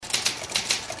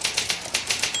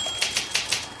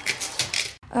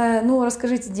Ну,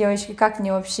 расскажите, девочки, как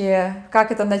мне вообще,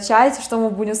 как это начать, что мы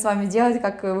будем с вами делать,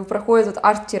 как проходит вот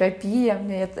арт-терапия,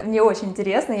 мне очень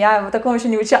интересно, я в таком еще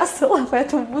не участвовала,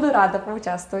 поэтому буду рада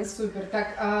поучаствовать. Супер, так,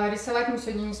 рисовать мы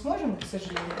сегодня не сможем, к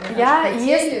сожалению,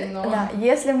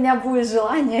 если у меня будет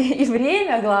желание и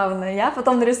время, главное, я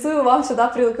потом нарисую, вам сюда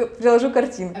приложу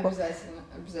картинку.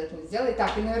 Обязательно сделай. Так,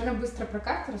 и, наверное, быстро про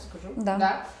карты расскажу.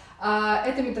 Да.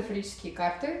 Это метафорические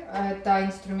карты, это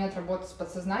инструмент работы с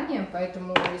подсознанием,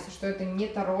 поэтому, если что, это не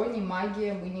таро, не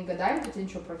магия, мы не гадаем, хотя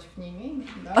ничего против не имеем,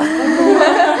 да?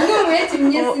 Но мы этим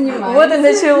не занимаемся. Вот и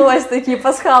началось такие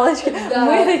пасхалочки. Да,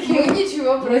 мы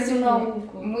ничего против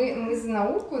науку. Мы за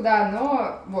науку, да,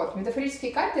 но вот,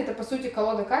 метафорические карты — это, по сути,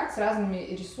 колода карт с разными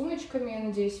рисуночками, я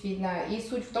надеюсь, видно, и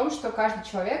суть в том, что каждый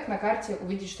человек на карте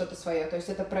увидит что-то свое, то есть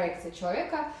это проекция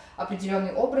человека,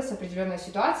 определенный образ, определенная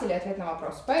ситуация или ответ на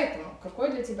вопрос. Поэтому,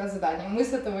 какое для тебя задание? Мы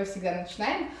с этого всегда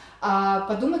начинаем.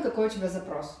 Подумай, какой у тебя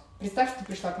запрос. Представь, что ты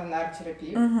пришла к нам на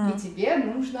арт-терапию, и тебе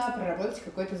нужно проработать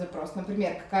какой-то запрос.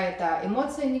 Например, какая-то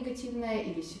эмоция негативная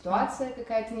или ситуация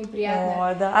какая-то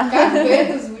неприятная. О, да. Как бы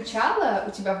это звучало у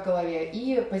тебя в голове,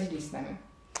 и поделись с нами.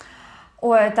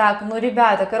 Ой, так, ну,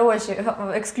 ребята, короче,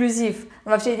 эксклюзив.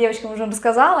 Вообще, девочкам уже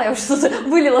рассказала, я уже что-то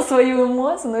вылила свою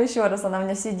эмоцию, но еще раз она у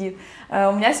меня сидит. У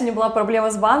меня сегодня была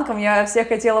проблема с банком, я всех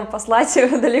хотела послать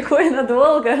далеко и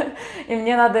надолго, и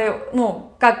мне надо,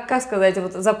 ну, как сказать,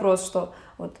 вот запрос, что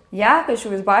вот я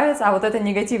хочу избавиться, а вот это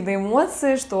негативные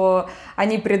эмоции, что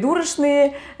они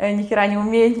придурочные, ни хера не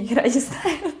умеют, ни хера не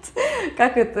знают,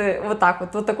 как это, вот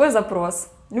так вот такой запрос.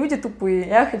 Люди тупые,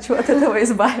 я хочу от этого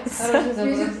избавиться.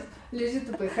 Люди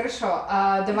тупые. Хорошо.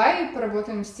 Давай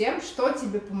поработаем с тем, что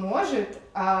тебе поможет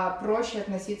проще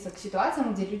относиться к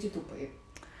ситуациям, где люди тупые.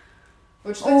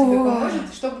 Вот что тебе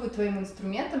поможет, что будет твоим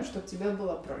инструментом, чтобы тебе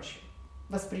было проще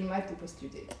воспринимать тупость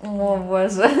людей. О,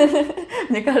 боже.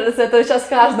 Мне кажется, это сейчас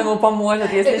каждому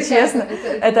поможет, если честно.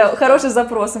 Это хороший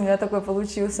запрос у меня такой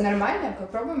получился. Нормально?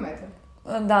 Попробуем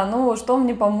это? Да, ну что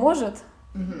мне поможет?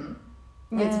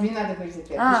 Нет, тебе не надо говорить ответ,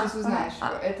 ты сейчас узнаешь его.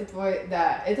 Это твой,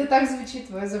 да, это так звучит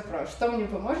твой запрос. Что мне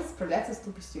поможет справляться с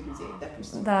тупостью людей,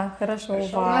 допустим. Да, хорошо.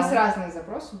 У нас разные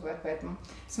запросы бывают, поэтому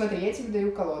смотри, я тебе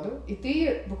даю колоду, и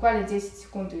ты буквально 10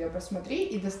 секунд ее просмотри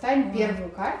и достань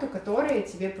первую карту, которая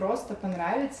тебе просто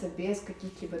понравится, без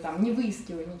каких-либо там, не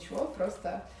выискивай ничего,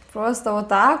 просто... Просто вот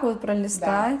так вот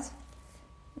пролистать.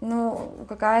 Да. Ну,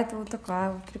 какая-то вот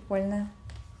такая вот прикольная.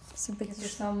 Это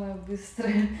самое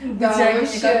быстрое. Да,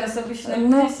 вообще. У нас обычно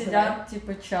люди сидят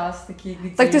типа час, такие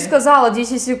где... Так ты сказала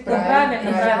 10 секунд.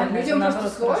 Правильно. Людям просто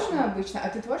сложно обычно. А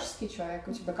ты творческий человек?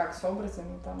 У тебя как, с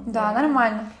образами там? Да,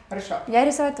 нормально. Хорошо. Я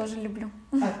рисовать тоже люблю.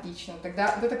 Отлично.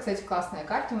 Тогда вот это, кстати, классная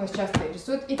карта, у нас часто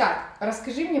рисуют. Итак,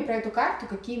 расскажи мне про эту карту,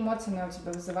 какие эмоции она у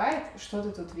тебя вызывает, что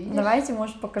ты тут видишь? Давайте,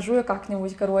 может, покажу я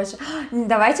как-нибудь, короче.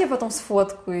 Давайте я потом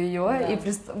сфоткаю ее, да. И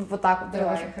вот так вот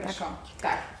давай, приложу. Хорошо.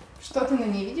 Так. Что ты на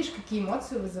ней видишь, какие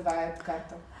эмоции вызывает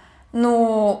карта?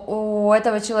 Ну, у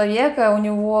этого человека, у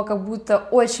него как будто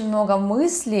очень много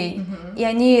мыслей, и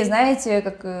они, знаете,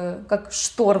 как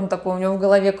шторм такой у него в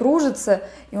голове кружится,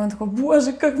 и он такой,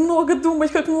 боже, как много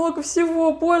думать, как много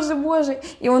всего, боже,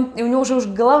 и у него уже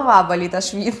голова болит,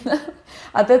 аж видно,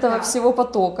 от этого всего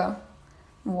потока.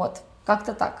 Вот,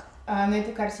 как-то так. А на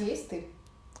этой карте есть ты?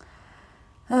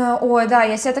 Ой, да,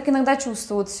 я себя так иногда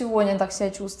чувствую, вот сегодня так себя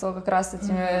чувствовала как раз с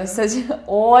этим,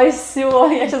 ой, все,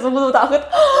 я сейчас буду вот так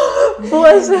вот,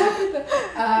 боже.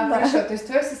 Хорошо, то есть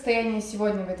твое состояние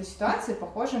сегодня в этой ситуации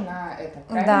похоже на это,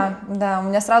 правильно? Да, у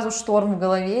меня сразу шторм в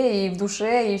голове и в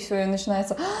душе, и все, и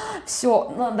начинается,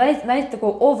 все, ну, знаете, такой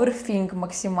overthink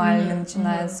максимальный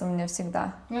начинается у меня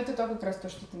всегда. Ну, это то как раз то,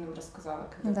 что ты нам рассказала,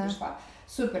 когда пришла.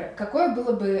 Супер. Какое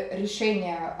было бы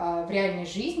решение в реальной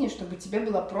жизни, чтобы тебе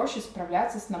было проще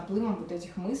справляться с наплывом вот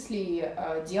этих мыслей,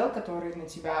 дел, которые на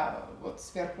тебя вот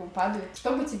сверху падают?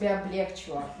 Что бы тебе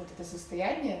облегчило вот это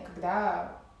состояние,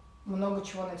 когда много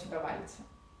чего на тебя валится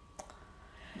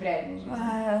в реальной жизни?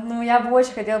 Ну, я бы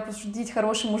очень хотела пошутить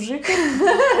 «хороший мужик».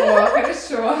 О,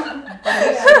 хорошо.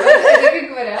 Это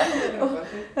как вариант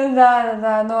работает.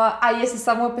 Да. Ну, а если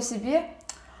самой по себе?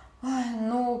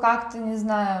 Ну, как-то, не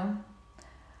знаю...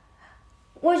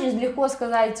 Очень легко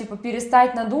сказать, типа,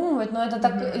 перестать надумывать, но это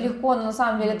так легко, но на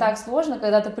самом деле так сложно,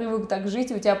 когда ты привык так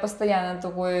жить, и у тебя постоянно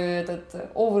такой этот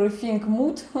overthink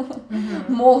mood,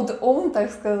 mode on, так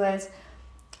сказать.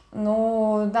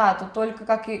 Ну, да, тут только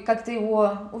как-то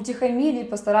его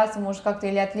утихомирить, постараться, может, как-то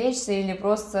или отвлечься, или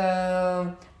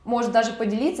просто, может, даже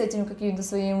поделиться этими какими-то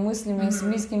своими мыслями с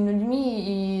близкими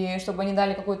людьми, и чтобы они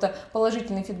дали какой-то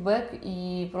положительный фидбэк,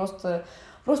 и просто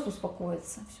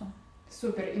успокоиться, все.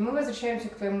 Супер. И мы возвращаемся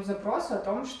к твоему запросу о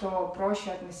том, что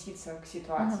проще относиться к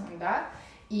ситуациям, да?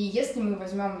 И если мы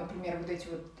возьмем, например, вот эти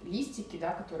вот листики, да,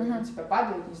 которые на тебя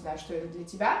падают, не знаю, что это для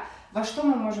тебя, во что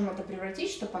мы можем это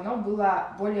превратить, чтобы оно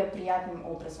было более приятным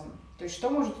образом? То есть что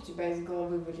может у тебя из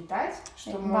головы вылетать?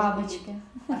 Что бабочки.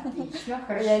 Отлично,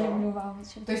 хорошо. Я люблю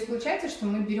бабочек. То есть получается, что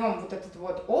мы берем вот этот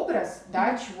вот образ,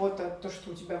 да, чего-то, то,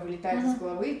 что у тебя вылетает из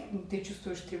головы, ты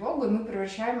чувствуешь тревогу, и мы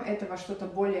превращаем это во что-то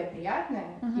более приятное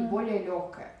и более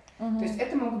легкое. То есть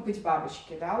это могут быть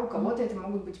бабочки, да, у кого-то это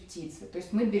могут быть птицы. То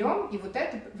есть мы берем и вот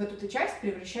это, в эту часть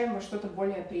превращаем во что-то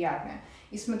более приятное.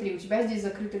 И смотри, у тебя здесь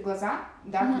закрыты глаза,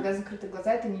 да, когда закрыты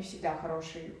глаза, это не всегда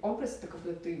хороший образ, это как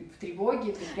будто ты в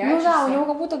тревоге, ты прячешься. Ну да, у него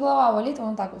как будто голова болит,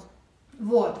 он так вот.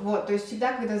 Вот, то есть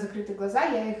всегда, когда закрыты глаза,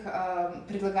 я их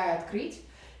предлагаю открыть.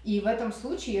 И в этом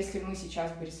случае, если мы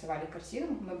сейчас бы рисовали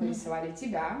картину, мы бы рисовали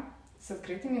тебя с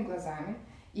открытыми глазами,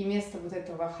 и вместо вот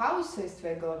этого хаоса из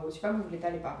твоей головы у тебя бы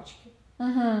вылетали бабочки.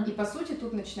 И по сути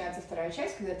тут начинается вторая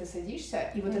часть, когда ты садишься,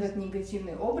 и вот этот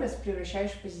негативный образ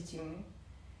превращаешь в позитивный.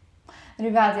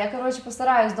 Ребят, я,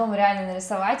 постараюсь дома реально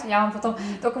нарисовать, я вам потом,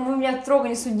 только вы меня строго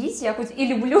не судите, я хоть и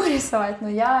люблю рисовать, но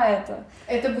я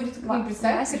Это будет,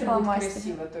 представь, это будет мастер.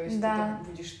 Красиво, то есть это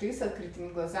будешь ты с открытыми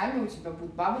глазами, у тебя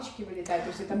будут бабочки вылетать, то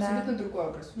есть это абсолютно другой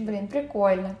образ. Блин,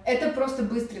 прикольно. Это просто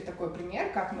быстрый такой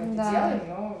пример, как мы это делаем,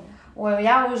 но... Ой,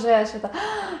 я уже что-то,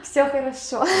 все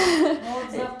хорошо. Ну вот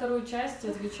за вторую часть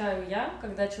отвечаю я,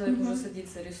 когда человек уже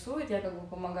садится, рисует, я как бы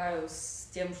помогаю с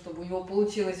тем, чтобы у него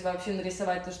получилось вообще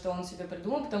нарисовать то, что он себе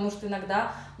придумал, потому что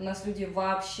иногда у нас люди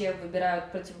вообще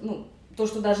выбирают то,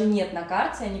 что даже нет на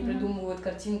карте, они придумывают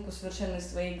картинку совершенно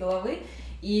из своей головы,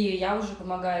 и я уже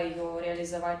помогаю ее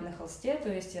реализовать на холсте, то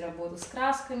есть и работу с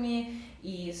красками,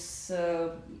 и с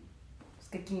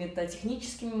какими-то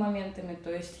техническими моментами,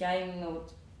 то есть я именно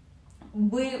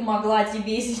бы могла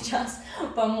тебе сейчас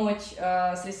помочь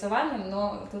с рисованием,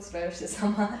 но тут справишься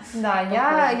сама. Да,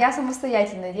 я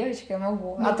самостоятельная девочка, я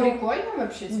могу. Прикольно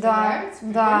вообще, тебе нравится?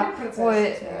 Да,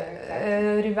 ой,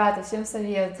 ребята, всем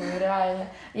советую, реально.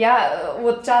 Я,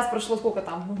 час прошло сколько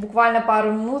там, буквально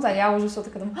пару минут, а я уже все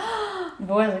таки думаю,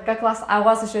 боже, как классно, а у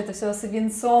вас еще это все с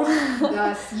венцом.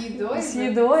 Да, с едой. С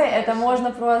едой, это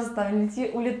можно просто,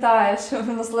 улетаешь,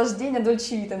 наслаждение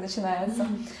дольче вита начинается.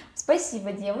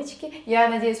 Спасибо, девочки. Я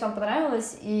надеюсь, вам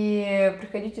понравилось, и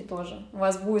приходите тоже. У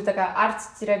вас будет такая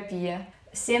арт-терапия.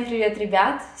 Всем привет,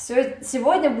 ребят!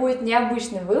 Сегодня будет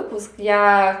необычный выпуск.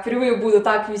 Я впервые буду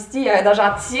так вести, я даже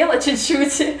отсела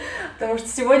чуть-чуть, потому что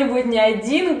сегодня будет не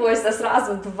один гость, а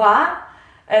сразу два.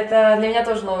 Это для меня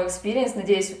тоже новый экспириенс,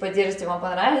 надеюсь, вы поддержите, вам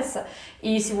понравится.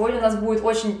 И сегодня у нас будет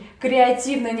очень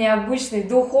креативно, необычный,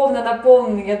 духовно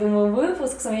наполненный, я думаю,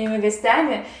 выпуск с моими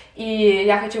гостями. И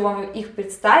я хочу вам их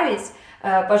представить.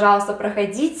 Пожалуйста,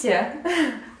 проходите.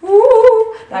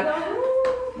 Так.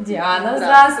 Диана,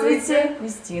 здравствуйте.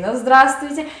 Кристина,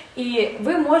 здравствуйте. И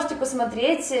вы можете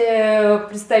посмотреть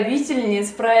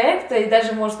представительниц проекта и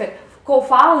даже, можно сказать,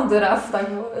 кофаундеров, так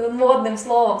модным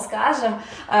словом скажем,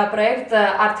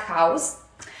 проекта Arthouse.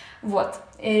 Вот.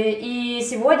 И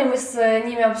сегодня мы с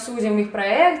ними обсудим их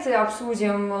проекты,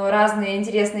 обсудим разные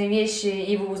интересные вещи,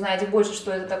 и вы узнаете больше,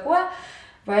 что это такое.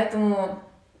 Поэтому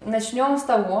начнем с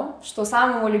того, что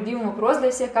самый мой любимый вопрос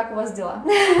для всех: как у вас дела?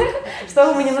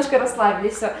 Чтобы мы немножко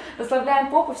расслабились. Все,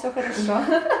 расслабляем попу, все хорошо.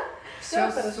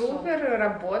 Все супер,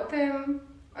 работаем.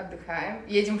 Отдыхаем.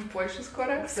 Едем в Польшу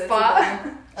скоро. Спа.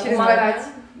 Через 2 дня.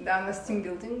 Да, у нас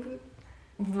тимбилдинг будет.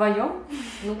 Вдвоем?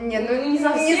 Не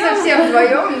совсем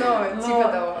вдвоем, но типа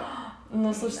того.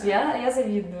 Ну, слушайте, я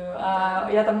завидую.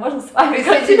 Я там можно с вами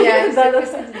присоединяюсь. Да.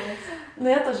 Но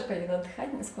я тоже поеду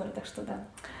отдыхать не скоро, так что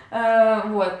да.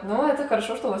 Вот, ну это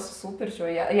хорошо, что у вас супер, что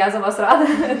я за вас рада,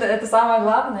 это самое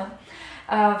главное.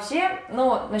 Вообще,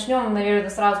 начнем, наверное,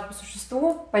 сразу по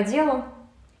существу, по делу.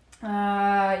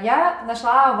 Я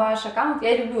нашла ваш аккаунт,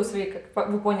 я люблю свои, как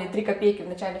вы поняли, 3 копейки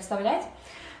вначале вставлять.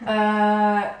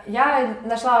 Я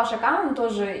нашла ваш аккаунт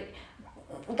тоже,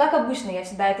 как обычно я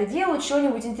всегда это делаю,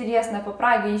 что-нибудь интересное по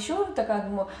Праге ищу, такая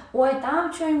думаю, ой,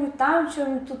 там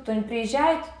что-нибудь, тут кто-нибудь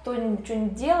приезжает, кто-нибудь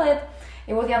что-нибудь делает.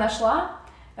 И вот я нашла,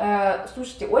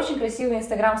 слушайте, очень красивый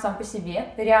Инстаграм сам по себе,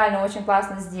 реально очень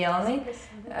классно сделанный.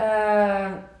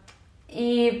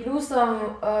 И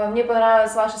плюсом мне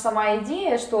понравилась ваша сама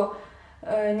идея, что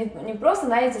не просто,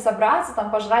 знаете, собраться,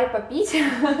 там, пожрать, попить,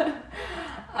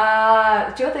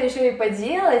 а что-то еще и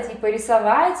поделать, и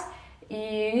порисовать.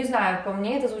 И, не знаю, по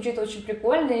мне это звучит очень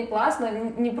прикольно и классно.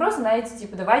 Не просто, знаете,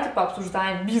 типа, давайте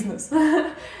пообсуждаем бизнес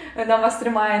на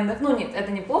мастер-майндах. Ну, нет, это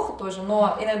неплохо тоже,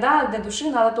 но иногда для души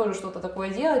надо тоже что-то такое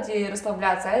делать и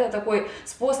расслабляться. А это такой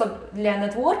способ для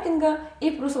нетворкинга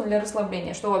и плюсом для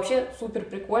расслабления, что вообще супер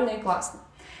прикольно и классно.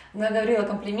 наговорила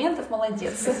комплиментов,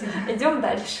 молодец. Идем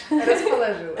дальше.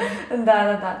 Расположила.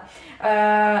 Да.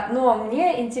 Но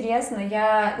мне интересно,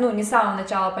 я, не с самого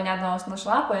начала, понятно, вас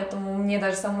нашла, поэтому мне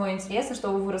даже самой интересно,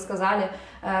 чтобы вы рассказали,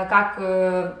 как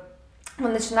вы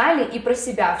начинали и про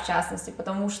себя, в частности,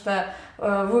 потому что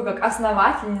вы как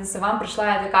основательница, вам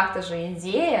пришла это как-то же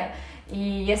идея, и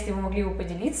если вы могли бы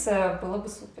поделиться, было бы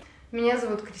супер. Меня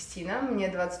зовут Кристина, мне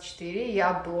 24,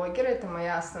 я блогер, это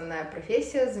моя основная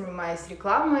профессия, занимаюсь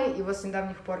рекламой, и вот с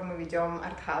недавних пор мы ведем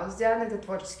Arthouse, Диана, это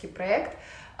творческий проект.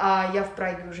 Я в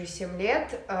Праге уже 7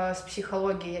 лет, с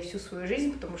психологией я всю свою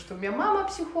жизнь, потому что у меня мама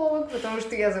психолог, потому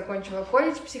что я закончила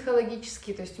колледж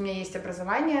психологический, то есть у меня есть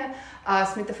образование.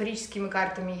 С метафорическими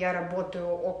картами я работаю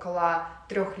около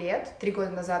 3 лет, 3 года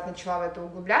назад начала в это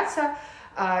углубляться.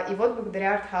 И вот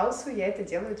благодаря Arthouse я это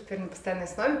делаю теперь на постоянной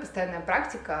основе, постоянная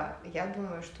практика. Я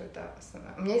думаю, что это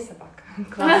основное. У меня есть собака.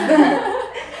 Классно.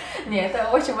 Нет, это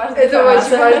очень важно. Это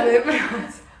очень важная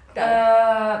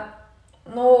информация.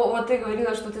 Ну, вот ты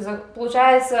говорила, что ты,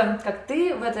 получается, как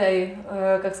ты в этой,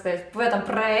 как сказать, в этом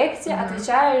проекте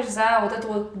отвечаешь за вот эту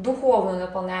вот духовную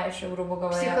наполняющую, грубо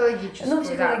говоря. Психологическую,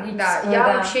 психологическую, да.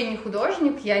 Я вообще не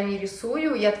художник, я не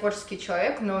рисую, я творческий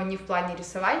человек, но не в плане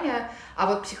рисования, а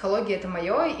вот психология — это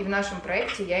мое, и в нашем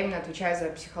проекте я именно отвечаю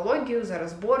за психологию, за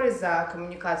разборы, за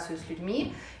коммуникацию с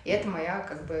людьми, и это моя,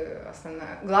 как бы,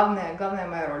 основная, главная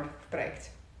моя роль в проекте.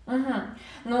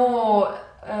 Ну,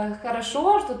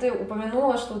 хорошо, что ты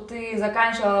упомянула, что ты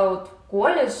заканчивала вот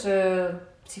колледж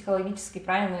психологический,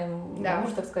 правильно? Да.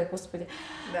 Можно так сказать, господи.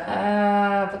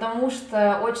 Да. Потому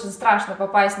что очень страшно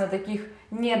попасть на таких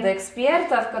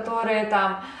недоэкспертов, которые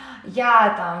там: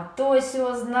 я там то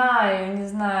сё знаю, не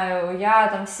знаю, я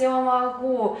там все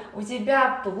могу, у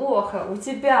тебя плохо, у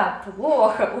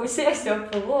всех все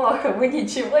плохо, вы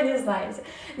ничего не знаете.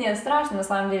 Нет, страшно на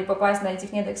самом деле попасть на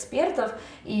этих недоэкспертов,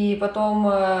 и потом,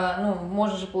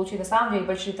 можешь же получить на самом деле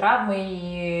большие травмы,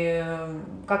 и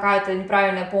какая-то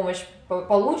неправильная помощь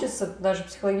получится, даже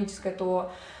психологическая,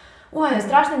 то,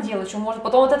 страшно делать, что может,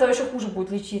 потом от этого еще хуже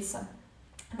будет лечиться.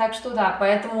 Так что да,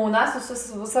 поэтому у нас все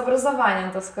с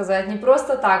образованием, так сказать, не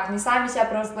просто так, не сами себя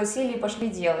провозгласили и пошли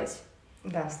делать.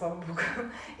 Да, слава богу.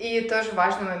 И тоже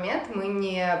важный момент, мы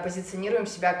не позиционируем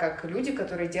себя как люди,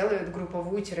 которые делают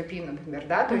групповую терапию, например,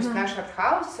 да, то есть наш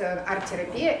Arthouse,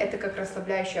 арт-терапия — это как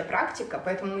расслабляющая практика,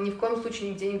 поэтому мы ни в коем случае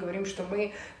нигде не говорим, что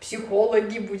мы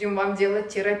психологи, будем вам делать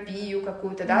терапию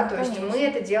какую-то, да, то есть мы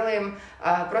это делаем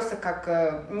просто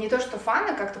как, не то что фан,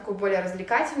 а как такой более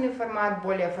развлекательный формат,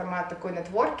 более формат такой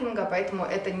нетворкинга, поэтому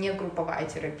это не групповая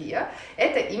терапия,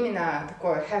 это именно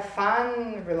такое have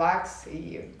fun, relax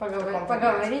и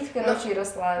поговорить, и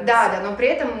расслабиться. Да, но при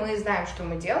этом мы знаем, что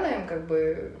мы делаем, как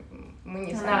бы мы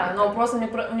не знаем. Да, но просто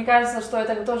мне кажется, что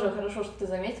это тоже хорошо, что ты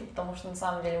заметил, потому что на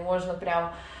самом деле можно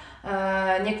прям...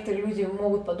 некоторые люди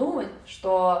могут подумать,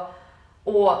 что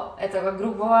это как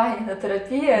групповая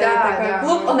терапия, это как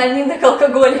клуб анонимных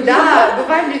алкоголиков. Да,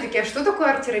 бывают люди такие: а что такое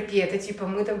арт-терапия? Это типа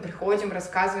мы там приходим,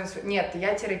 рассказываем. Нет,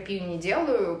 я терапию не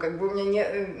делаю, как бы у меня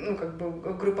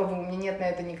нет, групповую, у меня нет на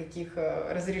это никаких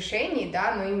разрешений,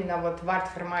 да, но именно вот в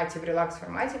арт-формате, в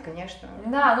релакс-формате, конечно.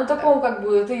 Да, таком как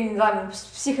бы ты там с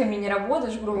психами не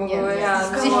работаешь, грубо говоря. С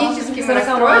психическими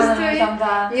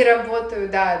расстройствами не работаю,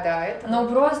 да. Это... Но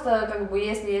просто как бы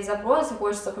если есть запрос и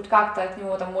хочется хоть как-то от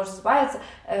него там может избавиться,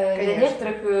 для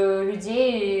некоторых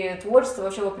людей творчество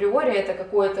вообще в априори это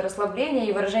какое-то расслабление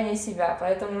и выражение себя,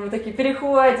 поэтому мы такие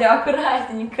переходим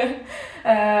аккуратненько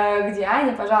к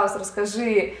Диане. Пожалуйста,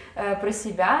 расскажи про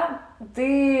себя.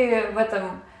 Ты в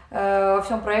этом во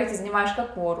всем проекте занимаешь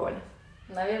какую роль?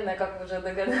 Наверное, как вы уже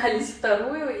догадались,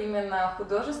 вторую, именно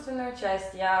художественную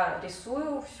часть. Я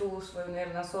рисую всю свою,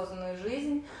 наверное, осознанную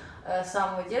жизнь. С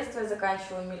самого детства я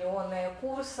заканчиваю миллионы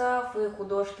курсов, и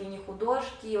художки, и не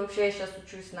художки. И вообще я сейчас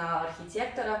учусь на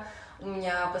архитектора, у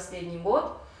меня последний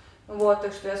год. Вот,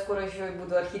 так что я скоро еще и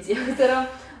буду архитектором.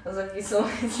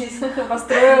 Записывайтесь.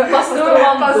 Построю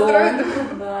вам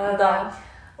дом. Да.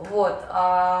 Вот.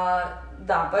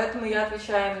 Да, поэтому я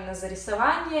отвечаю именно за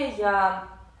рисование. Я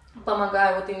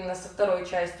помогаю вот именно со второй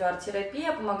частью арт-терапии,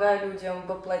 я помогаю людям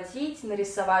воплотить,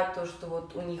 нарисовать то, что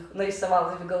вот у них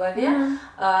нарисовалось в голове,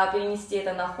 перенести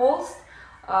это на холст.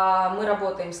 Мы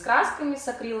работаем с красками, с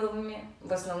акриловыми,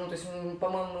 в основном, то есть,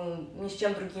 по-моему, ни с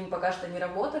чем другим пока что не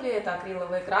работали, это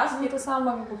акриловые краски. Это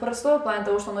самое простое в плане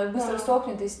того, что оно быстро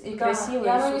сохнет и красиво. И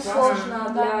оно не сложно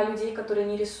для людей, которые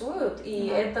не рисуют, и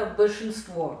это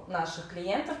большинство наших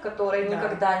клиентов, которые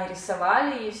никогда не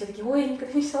рисовали, и все такие: ой, я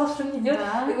никогда не рисовала, что мне делать.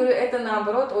 Я говорю, это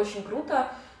наоборот очень круто.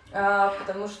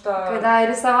 Потому что... Когда я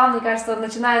рисовала, мне кажется,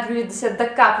 начинают люди до себя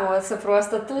докапываться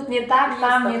просто. Тут не так,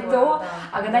 там не то. Да.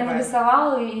 А когда не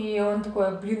рисовал, и он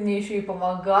такой, блин, мне еще и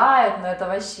помогает, ну это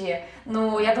вообще...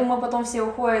 Ну, я думаю, потом все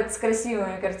уходят с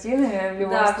красивыми картинами в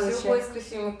любом случае. Да, все уходят с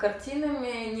красивыми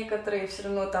картинами, некоторые все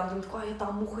равно там думают, ой, я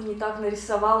там муха не так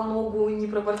нарисовал, ногу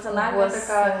непропорционально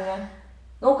такая.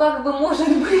 Ну, как бы, может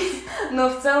быть, но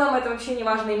в целом это вообще не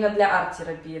важно именно для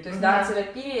арт-терапии. То есть, да,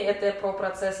 арт-терапия — это про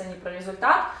процесс, а не про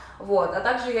результат. Вот. А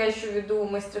также я еще веду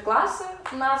мастер-классы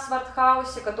у нас в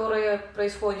Артхаусе, которые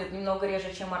происходят немного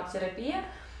реже, чем арт-терапия.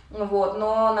 Вот,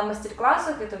 но на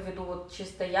мастер-классах это веду вот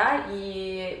чисто я,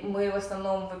 и мы в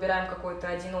основном выбираем какой-то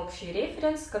один общий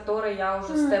референс, который я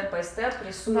уже степ-бай-степ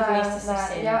рисую вместе со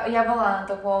всеми. Я была на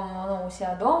таком, у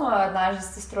себя дома однажды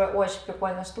с сестрой, очень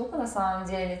прикольная штука на самом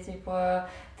деле, типа,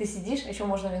 ты сидишь, еще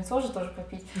можно винцо же тоже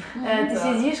попить, ты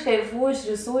сидишь, кайфуешь,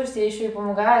 рисуешь, тебе еще и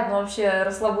помогает, но вообще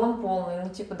расслабон полный, ну,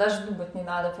 типа, даже думать не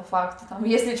надо по факту, там,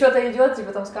 если что-то идет,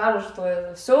 типа, там скажут, что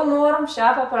это все норм,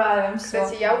 ща поправим, все.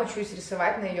 Кстати, я учусь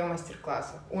рисовать на ее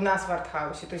мастер-классах у нас в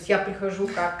Артхаусе, то есть я прихожу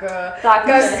как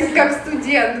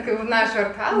студент в наш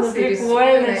Артхаус и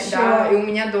рисую, да, и у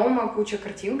меня дома куча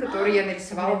картин, которые я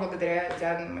нарисовала благодаря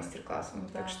Дианиным мастер-классам,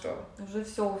 так что... Уже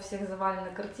все у всех завалено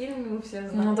картинами, у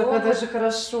всех знакомы. Ну, так это же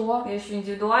хорошо. Я еще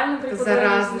индивидуально преподаю.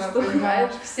 Заразно,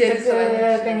 понимаешь, все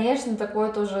рисовали. Конечно,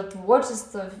 такое тоже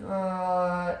творчество,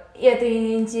 и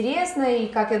это интересно, и,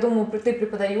 как я думаю, ты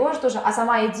преподаешь тоже, а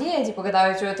сама идея, типа, когда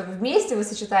вы все это вместе вы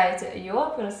сочетаете,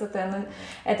 ну,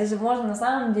 это же можно на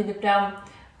самом деле прям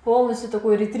полностью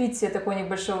такой ретрит себе такой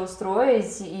небольшой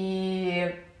устроить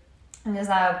и, не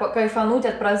знаю, кайфануть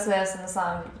от процесса на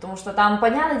самом деле, потому что там,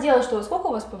 понятное дело, что сколько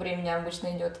у вас по времени обычно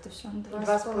идет это все?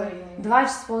 2,5.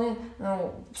 2,5,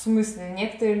 ну, в смысле,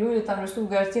 некоторые люди там рисуют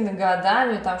картины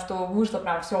годами, там, что вышло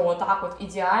прям все вот так вот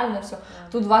идеально, все.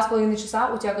 Тут 2,5 часа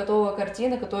у тебя готовая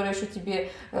картина, которая еще тебе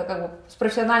как бы с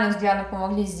профессиональным взглядом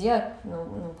помогли сделать,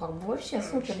 ну как бы вообще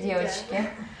супер, девочки.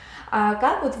 А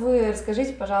как вот вы,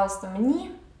 расскажите, пожалуйста,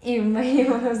 мне и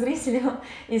моим зрителям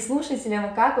и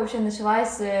слушателям, как вообще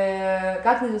началась,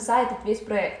 как начался этот весь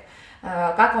проект?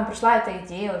 Как вам пришла эта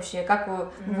идея вообще? Как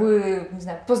вы, не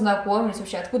знаю, познакомились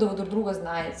вообще? Откуда вы друг друга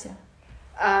знаете?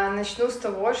 Начну с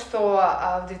того,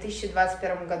 что в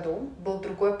 2021 году был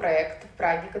другой проект в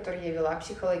Праге, который я вела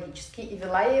психологически, и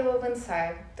вела я его в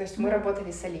Inside. То есть мы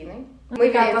работали с Алиной.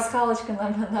 Такая пасхалочка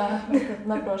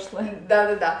на прошлое.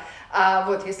 Да.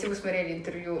 Вот, если вы смотрели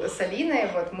интервью с Алиной,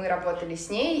 вот, мы работали с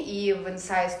ней, и в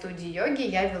Inside студии йоги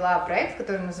я вела проект,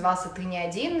 который назывался «Ты не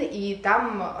один», и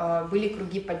там были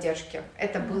круги поддержки.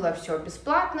 Это было все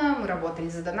бесплатно, мы работали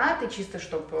за донаты, чисто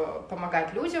чтобы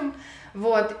помогать людям.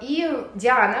 Вот, и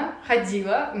Диана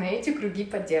ходила на эти круги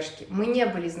поддержки. Мы не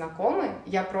были знакомы,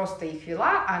 я просто их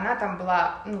вела, а она там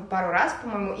была, пару раз,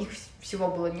 по-моему, их всего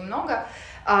было немного.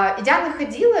 И Диана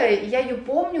ходила, и я ее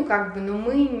помню, как бы, но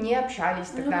мы не общались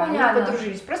тогда, мы не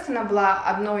подружились, просто она была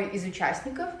одной из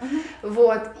участников,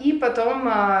 вот, и потом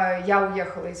я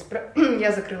уехала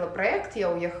я закрыла проект,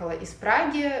 я уехала из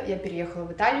Праги, я переехала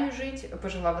в Италию жить,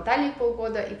 пожила в Италии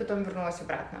полгода, и потом вернулась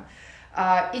обратно.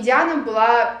 И Диана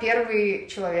была первый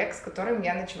человек, с которым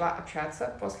я начала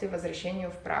общаться после возвращения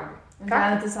в Прагу.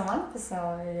 Да, ты сама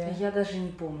написала? Или... Я даже не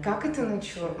помню. Как это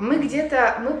начало? Мы,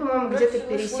 по-моему, где-то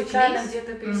пересеклись. Случайно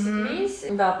где-то пересеклись.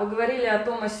 Да, поговорили о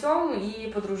том, о сём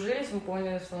и подружились. Мы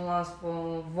поняли, что у нас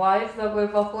вайб такой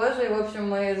похожий. В общем,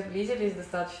 мы сблизились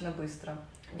достаточно быстро.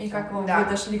 И как вы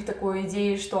дошли к такой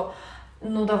идее, что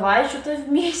давай что-то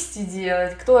вместе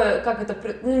делать. Кто это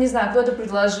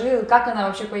предложил, как она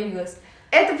вообще появилась?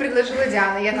 Это предложила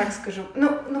Диана, я так скажу.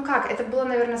 Это было,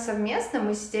 наверное, совместно.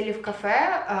 Мы сидели в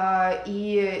кафе,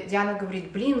 и Диана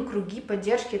говорит: блин, круги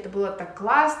поддержки, это было так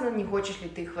классно, не хочешь ли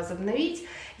ты их возобновить?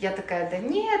 Я такая: да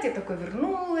нет, я такой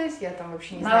вернулась, я там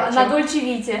вообще не знаю, На Дольче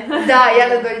Вите. Да, я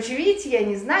на Дольче Вите, я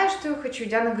не знаю, что я хочу.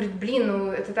 Диана говорит: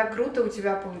 блин, это так круто у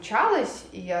тебя получалось.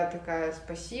 И я такая: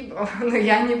 спасибо, но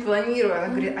я не планирую. Она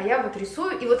говорит: а я вот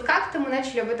рисую. И вот как-то мы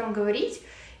начали об этом говорить,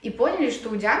 и поняли, что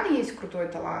у Дианы есть крутой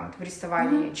талант в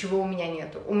рисовании, чего у меня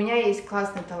нету. У меня есть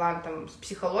классный талант там с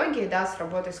психологией, да, с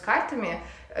работой с картами,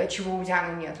 чего у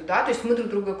Дианы нету, да, то есть мы друг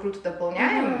друга круто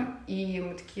дополняем, и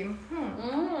мы такие...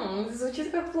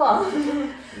 Звучит как план.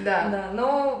 Да.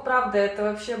 Но, правда, это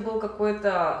вообще был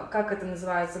какой-то, как это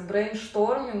называется,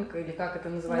 брейншторминг, или как это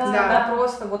называется, когда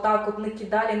просто вот так вот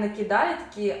накидали,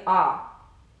 такие,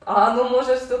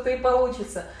 может что-то и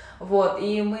получится. Вот,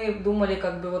 и мы думали,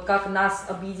 как нас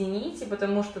объединить, и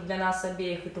потому что для нас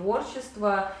обеих и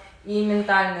творчество, и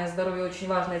ментальное здоровье очень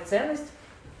важная ценность.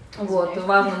 Вот,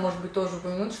 важно, может быть, тоже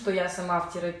упомянуть, что я сама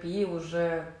в терапии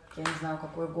уже я не знаю,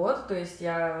 какой год, то есть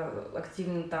я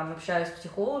активно там общаюсь с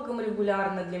психологом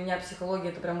регулярно, для меня психология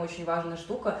это прям очень важная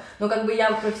штука, но как бы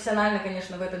я профессионально,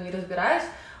 конечно, в этом не разбираюсь,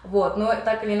 вот, но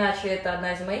так или иначе это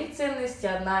одна из моих ценностей,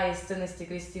 одна из ценностей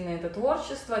Кристины это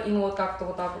творчество, и мы вот как-то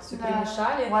вот так вот все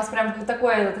перемешали. У вас прям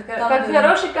такой, как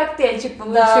хороший коктейльчик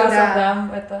получился,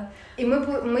 прям это. И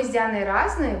мы с Дианой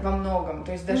разные во многом,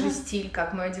 то есть даже стиль,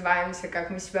 как мы одеваемся, как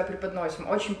мы себя преподносим,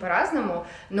 очень по-разному,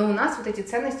 но у нас вот эти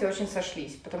ценности очень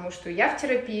сошлись, потому что я в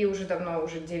терапии уже давно,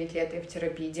 уже 9 лет я в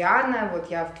терапии, Диана,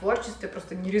 вот я в творчестве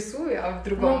просто не рисую, а в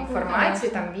другом формате,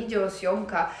 там видео,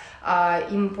 съемка,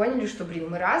 и мы поняли, что,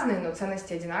 мы разные, но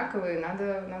ценности одинаковые,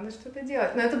 надо что-то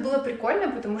делать. Но это было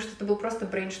прикольно, потому что это был просто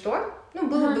брейншторм,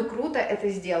 было бы круто это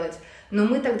сделать, но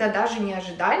мы тогда даже не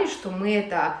ожидали, что мы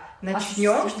это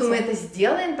начнем, что мы это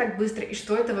сделаем так быстро, и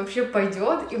что это вообще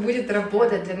пойдет и будет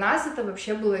работать. Для нас это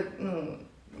вообще было,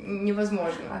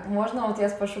 невозможно. Можно вот я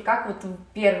спрошу, как вот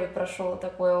первый прошел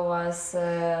такой у вас,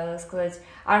 сказать,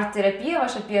 арт-терапия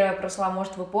ваша первая прошла,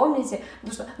 может, вы помните?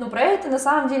 Потому что, проект на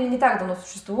самом деле не так давно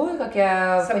существует, как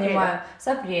я понимаю. С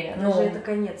апреля. Даже это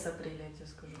конец апреля, я тебе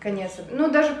скажу. Конец,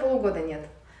 даже полугода нет.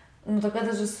 Так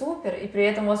это же супер, и при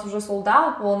этом у вас уже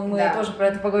солдат полный, мы тоже про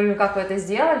это поговорим, как вы это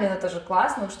сделали, но это же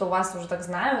классно, что вас уже так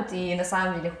знают, и на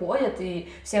самом деле ходят,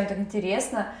 и всем так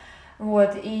интересно,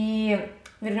 вот, и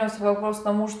вернемся к вопросу к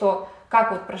тому, что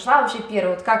как вот прошла вообще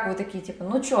первая, вот как вы такие, типа,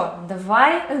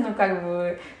 давай,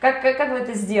 как вы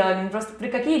это сделали, просто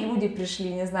какие люди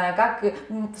пришли, не знаю, как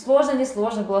сложно, не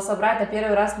сложно было собрать на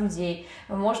первый раз людей,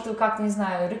 может, вы как-то, не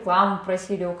знаю, рекламу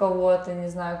просили у кого-то, не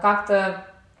знаю, как-то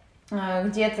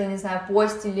где-то, не знаю,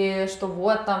 постили, что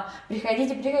вот там,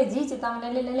 приходите, там,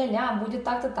 ля-ля-ля-ля-ля, будет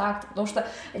так-то, так-то, потому что,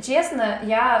 честно,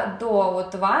 я до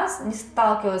вот вас не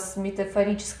сталкивалась с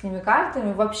метафорическими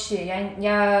картами вообще,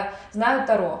 я знаю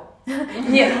Таро.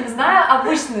 Нет, знаю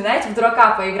обычный, знаете, в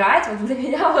дурака поиграть, вот для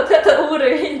меня вот это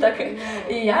уровень такой,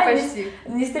 и я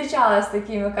не встречалась с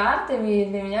такими картами, и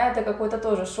для меня это какой-то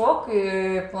тоже шок,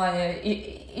 и в плане,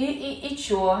 и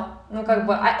чё,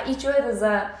 и чё это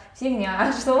за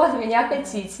фигня, что вы от меня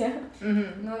хотите?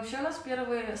 Вообще у нас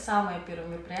самое первое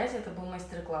мероприятие, это был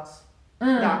мастер-класс,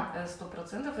 да,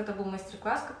 100%, это был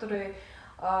мастер-класс, который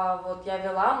вот я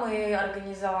вела, мы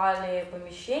организовали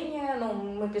помещение,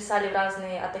 мы писали в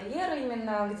разные ательеры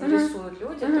именно, где рисуют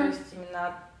люди, то есть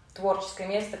именно творческое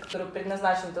место, которое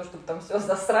предназначено для того, чтобы там все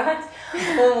засрать,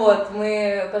 вот,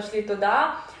 мы пошли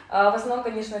туда, в основном,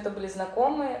 конечно, это были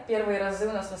знакомые, первые разы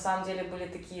у нас на самом деле были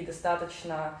такие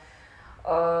достаточно,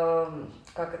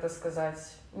 как это сказать,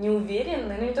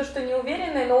 неуверенные, не то, что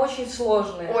неуверенные, но очень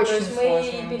сложные, очень то есть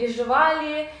сложные. Мы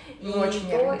переживали, и очень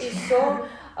то, и все.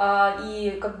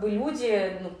 И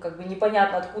люди,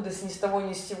 непонятно откуда ни с того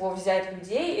ни с сего взять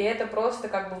людей, и это просто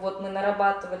мы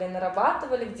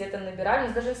нарабатывали, где-то набирали, у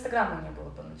нас даже Инстаграма не было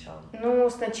поначалу.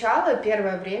 Сначала,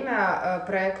 первое время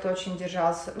проект очень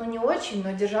держался, не очень,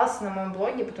 но держался на моем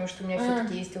блоге, потому что у меня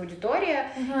все-таки есть аудитория,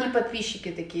 и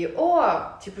подписчики такие,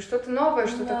 что-то новое,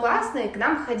 что-то классное, и к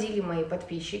нам ходили мои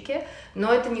подписчики,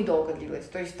 но это недолго длилось,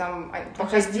 то есть там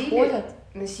походили.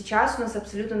 Сейчас у нас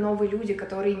абсолютно новые люди,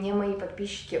 которые не мои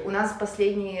подписчики. У нас за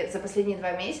последние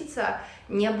 2 месяца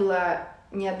не было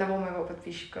ни одного моего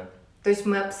подписчика. То есть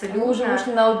мы абсолютно... Вы уже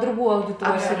вышли на другую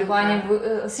аудиторию. Абсолютно. В плане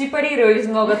вы сепарировались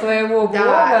много твоего блога.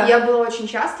 Да, я была очень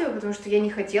счастлива, потому что я не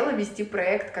хотела вести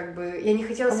проект, я не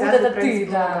хотела связывать проект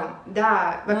с блогом.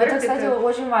 Да, во-первых, это, кстати,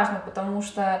 очень важно, потому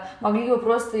что могли бы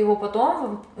просто его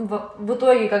потом, в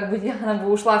итоге, она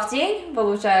бы ушла в тень,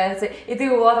 получается, и ты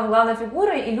была там главной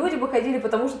фигурой, и люди бы ходили,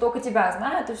 потому что только тебя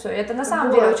знают, и все. И это на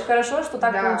самом деле очень хорошо, что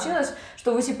так получилось,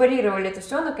 что вы сепарировали это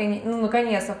все,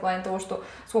 наконец-то, в плане того, что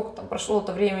сколько там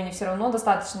прошло-то времени, все равно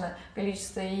достаточное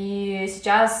количество, и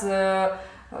сейчас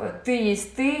ты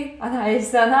есть ты, она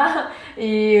есть она,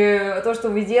 и то, что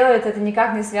вы делаете, это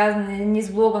никак не связано ни с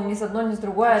блогом, ни с одной, ни с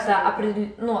другой, это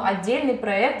отдельный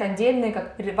проект, отдельный,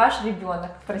 как ваш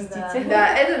ребенок, простите. Да,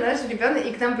 это наш ребенок,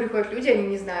 и к нам приходят люди, они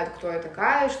не знают, кто я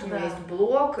такая, что у меня есть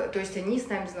блог, то есть они с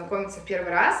нами знакомятся в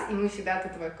первый раз, и мы всегда от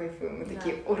этого кайфуем, мы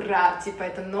такие, ура,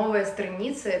 это новая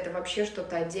страница, это вообще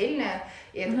что-то отдельное,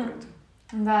 и это круто.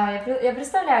 Да, я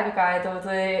представляю, какая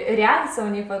это реакция у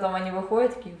них, потом они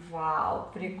выходят, такие, вау,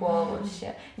 прикол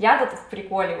вообще. Я тут в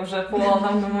приколе уже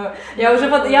полном, думаю, я уже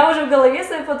в голове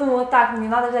своей подумала, так, мне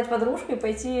надо взять подружку и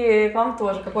пойти к вам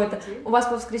тоже какой-то. У вас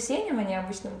по воскресеньям они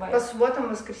обычно бывают? По субботам,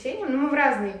 воскресеньям, мы в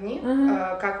разные дни,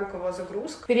 как у кого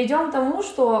загрузка. Перейдем к тому,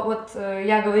 что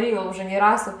я говорила уже не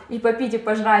раз, и попить, и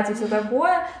пожрать, и все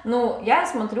такое, я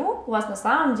смотрю, у вас на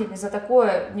самом деле за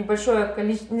такое небольшое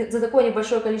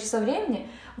количество времени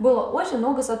было очень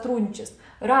много сотрудничеств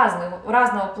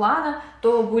разного плана,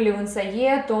 то были в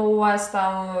НСЕ, то у вас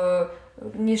там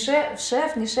не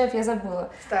шеф, я забыла.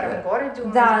 В старом городе у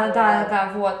нас Да,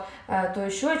 вот. То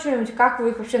еще что-нибудь, как вы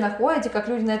их вообще находите, как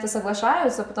люди на это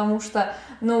соглашаются, потому что,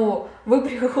 ну, вы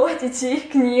приходите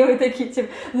к ним и такие,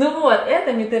 типа, ну вот,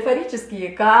 это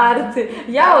метафорические карты,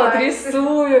 я вот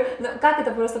рисую. Как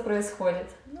это просто происходит?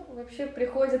 Вообще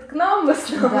приходят к нам в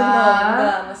основном,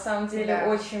 да, на самом деле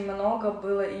очень много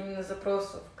было именно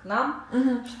запросов к нам,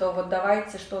 что вот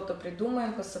давайте что-то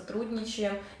придумаем,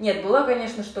 посотрудничаем. Нет, было,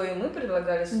 конечно, что и мы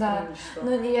предлагали сотрудничество.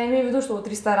 Ну, я имею в виду, что вот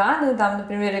рестораны, там,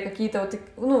 например, или какие-то вот,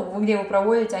 ну, где вы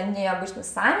проводите, они обычно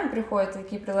сами приходят,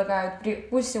 такие предлагают,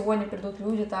 пусть сегодня придут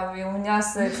люди, там, и у меня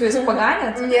все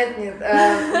испоганят. Нет,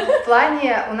 в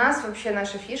плане, у нас вообще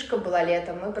наша фишка была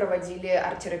летом, мы проводили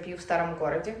арт-терапию в старом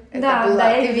городе. Это было,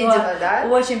 ты видела, да?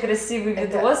 Очень красивые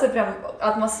видосы, прям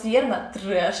атмосферно,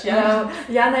 трэш.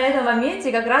 Я на этом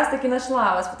моменте как раз-таки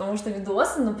нашла вас, потому что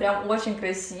видосы, ну, прям очень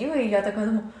красивые, и я такая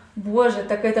думаю, боже,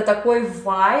 так это такой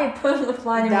вайб, в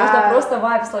плане, можно просто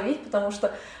вайб словить, потому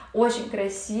что очень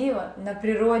красиво, на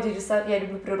природе рисовать, я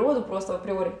люблю природу просто в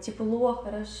априори, тепло,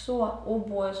 хорошо, о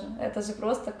боже, это же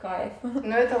просто кайф.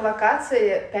 Ну, это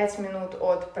локация 5 минут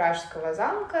от Пражского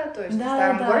замка, то есть в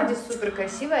старом городе, супер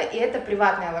красивая, и это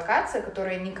приватная локация,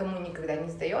 которая никому никогда не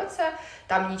сдается,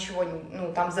 там ничего,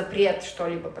 ну, там запрет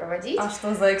что-либо проводить. А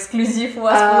что за эксклюзив у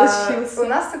вас получился? У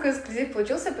нас такой эксклюзив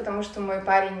получился, потому что мой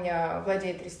парень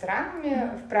владеет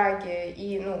ресторанами в Праге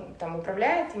и, ну, там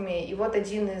управляет ими, и вот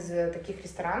один из таких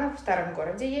ресторанов в старом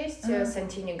городе есть,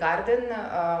 Сантини Гарден,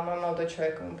 мой молодой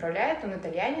человек им управляет, он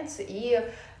итальянец, и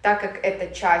так как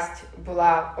эта часть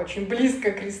была очень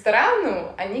близко к ресторану,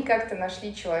 они как-то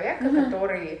нашли человека,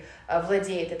 который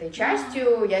владеет этой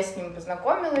частью, я с ним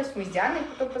познакомилась, мы с Дианой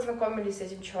потом познакомились с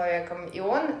этим человеком, и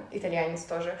он итальянец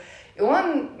тоже, и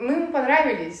мы ему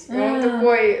понравились, и он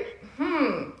такой...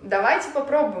 давайте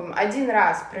попробуем. Один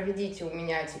раз проведите у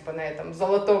меня, типа, на этом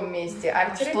золотом месте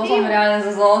арт-терапию. Что там реально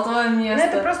за золотое место?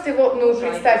 Ну, это просто его, ну,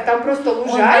 представь, там просто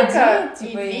лужайка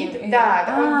и вид.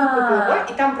 Да, он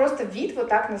был и там просто вид вот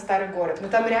так на старый город. Ну,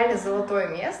 там реально золотое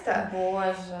место.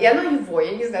 Боже. И оно его,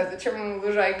 я не знаю, зачем ему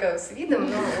лужайка с видом,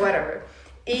 но whatever.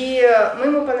 И мы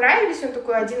ему понравились, он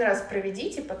такой, один раз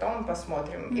проведите, потом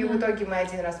посмотрим. И в итоге мы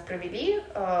один раз провели,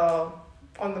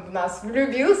 он в нас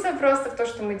влюбился просто в то,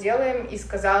 что мы делаем, и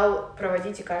сказал,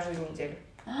 проводите каждую неделю.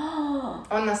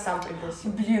 Он нас сам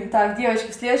пригласил. Блин, так,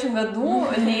 девочки, в следующем году,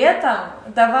 летом,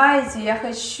 давайте, я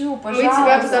хочу, пожалуйста. Мы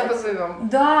тебя туда позовем.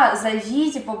 Да,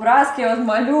 зовите, по-братски, я вас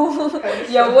молю. Хорошо.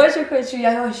 Я очень хочу,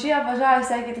 я вообще обожаю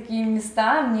всякие такие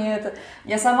места,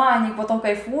 я сама о них потом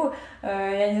кайфую,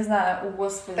 я не знаю, о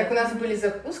господи. Так у нас были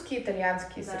закуски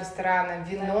итальянские с ресторана,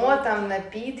 вино там,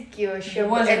 напитки, вообще.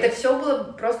 Боже. Это все было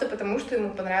просто потому, что ему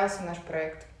понравился наш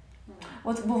проект.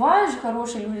 Вот бывают же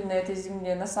хорошие люди на этой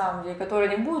земле, на самом деле, которые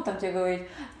не будут там тебе говорить,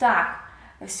 так,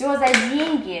 все за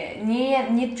деньги,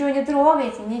 ничего не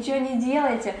трогайте, ничего не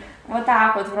делайте, вот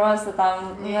так вот просто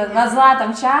там, на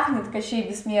златом чахнет, Кощей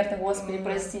бессмертный, господи,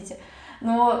 простите.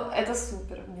 Но это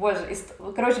супер, боже,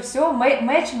 короче, все,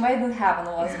 match made in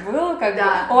heaven у вас был, как бы,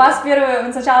 у вас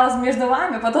первое, сначала между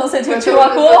вами, потом с этим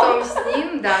чуваком, потом с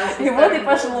ним, да, и вот и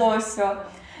пошло все.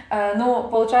 Но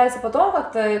получается потом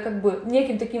как-то как бы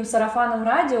неким таким сарафаном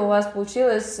радио у вас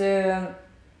получилось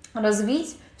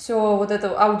развить все вот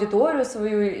эту аудиторию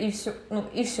свою и все, ну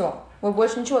и все. Вы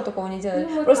больше ничего такого не делали.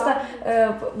 Ну, просто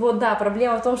вот да,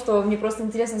 проблема в том, что мне просто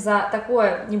интересно за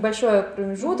такой небольшой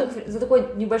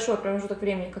промежуток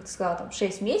времени, как ты сказала, там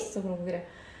 6 месяцев, грубо говоря,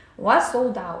 у вас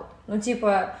sold out. Ну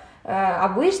типа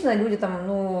обычно люди там,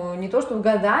 ну, не то что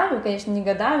годами, конечно, не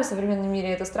годами, в современном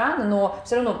мире это странно, но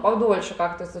все равно подольше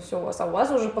как-то это все у вас, а у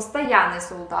вас уже постоянный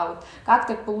sold out. Как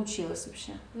так получилось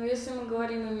вообще? Ну, если мы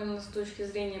говорим именно с точки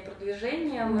зрения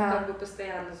продвижения, мы как бы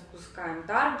постоянно запускаем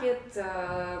таргет,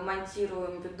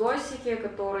 монтируем видосики,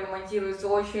 которые монтируются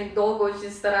очень долго, очень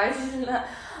старательно,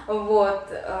 вот,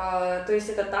 то есть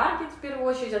это таргет в первую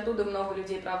очередь, оттуда много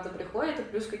людей, правда, приходит, и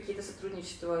плюс какие-то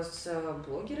сотрудничества с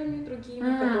блогерами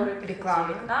другими, которые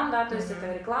приходили к нам, да, то есть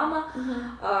это реклама,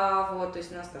 вот, то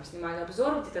есть нас там снимали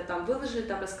обзор, где-то там выложили,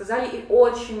 там рассказали, и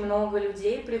очень много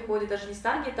людей приходит, даже не с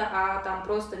таргета, а там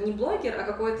просто не блогер, а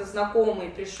какой-то знакомый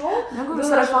пришел,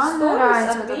 выложил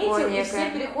сторис, отметил, и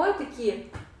все переходят такие...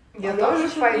 Я тоже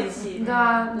пойду.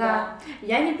 Да.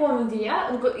 Я не помню, где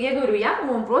я говорю, я,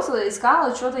 по-моему, просто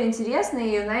искала что-то интересное,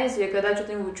 и, знаете, когда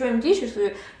что-нибудь ищешь,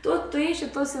 тот, кто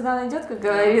ищет, тот всегда найдет, как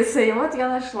говорится, и вот я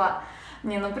нашла.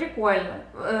 Не, ну прикольно.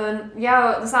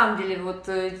 Я на самом деле вот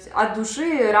от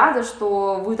души рада,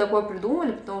 что вы такое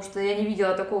придумали, потому что я не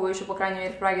видела такого еще, по крайней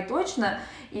мере, в Праге точно.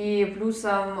 И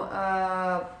плюсом,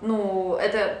 ну,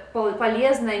 это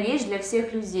полезная вещь для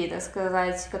всех людей, так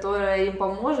сказать, которая им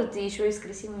поможет, и еще и с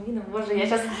красивым видом. Боже, я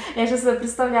сейчас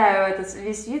представляю этот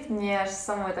весь вид, мне аж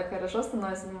самой так хорошо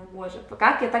становится, ну, боже,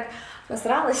 как я так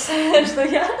посралась, что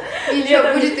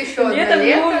я будет еще одно летом не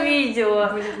лето. увидела.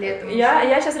 Будет летом.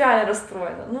 Я сейчас реально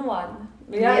расстроена. Ну ладно.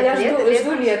 Я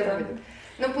жду лета.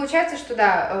 Ну, получается, что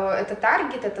да, это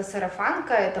таргет, это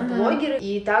сарафанка, это блогеры,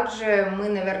 и также мы,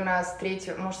 наверное, с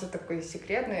третьего, может, это такой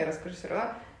секрет, но я расскажу все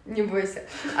равно, не бойся,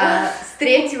 с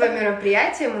третьего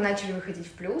мероприятия мы начали выходить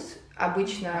в плюс,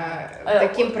 обычно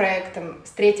таким проектом, с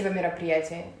третьего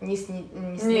мероприятия, не с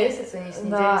месяца, не с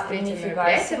недели, с третьего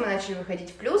мероприятия мы начали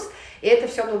выходить в плюс, и это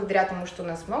все благодаря тому, что у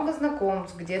нас много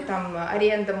знакомств, где там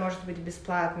аренда может быть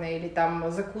бесплатная, или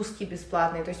там закуски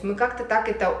бесплатные, то есть мы как-то так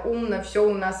это умно, все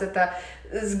у нас это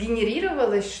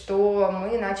сгенерировалось, что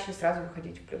мы начали сразу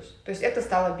выходить в плюс, то есть это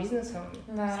стало бизнесом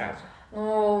сразу.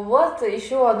 Ну вот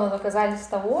еще одно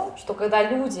доказательство того, что когда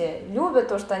люди любят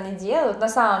то, что они делают на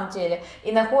самом деле,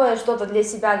 и находят что-то для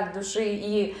себя, для души,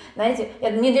 и, знаете, я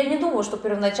не думаю, что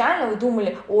первоначально вы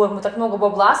думали, ой, мы так много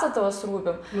бабла с этого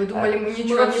срубим. Мы думали, мы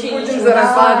ничего не будем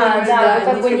зарабатывать. Да, вы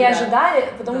как бы не ожидали,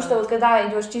 потому что вот когда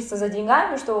идешь чисто за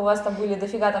деньгами, что у вас там были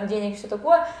дофига там денег и все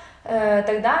такое,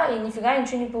 тогда и нифига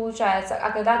ничего не получается. А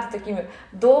когда ты такими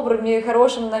добрыми,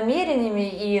 хорошими намерениями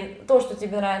и то, что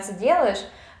тебе нравится, делаешь,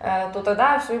 то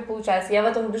тогда все и получается. Я в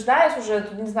этом убеждаюсь уже,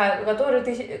 не знаю,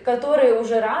 который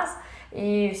уже раз,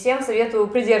 и всем советую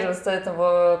придерживаться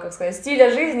этого, как сказать,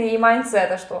 стиля жизни и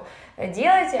майндсета, что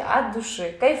делайте от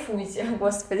души, кайфуйте,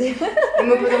 господи. И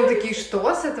мы потом такие,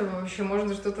 что с этого вообще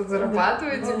можно что-то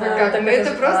зарабатывать? Да, как? Мы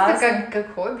это просто классно.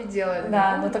 как хобби делаем.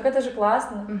 Да, ну так это же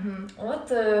классно. Угу. Вот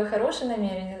хорошее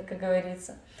намерение, как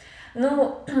говорится.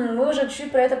 Ну, мы уже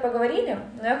чуть-чуть про это поговорили,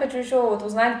 но я хочу еще вот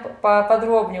узнать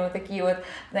поподробнее вот такие вот,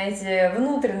 знаете,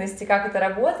 внутренности, как это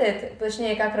работает,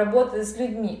 точнее, как работает с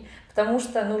людьми, потому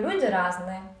что, ну, люди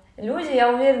разные. Люди, я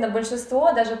уверена,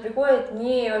 большинство даже приходят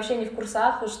вообще не в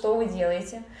курсах, что вы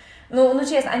делаете. Ну,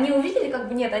 честно, они увидели, как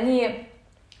бы нет, они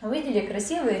увидели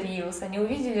красивый рилс, они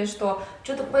увидели, что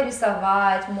что-то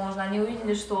порисовать можно, они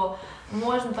увидели, что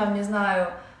можно там, не знаю,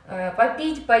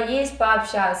 попить, поесть,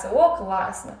 пообщаться, о,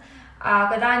 классно.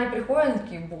 А когда они приходят, они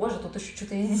такие, боже, тут еще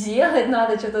что-то и делать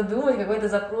надо, что-то думать, какой-то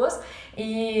запрос.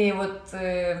 И вот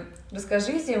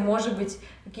расскажите, может быть,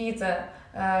 какие-то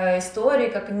истории,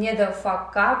 как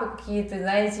недофакапы какие-то,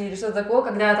 знаете, или что-то такое,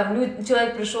 когда там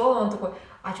человек пришел, он такой,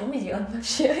 а что мы делаем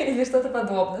вообще, или что-то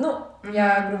подобное. Ну,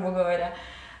 я, грубо говоря.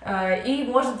 И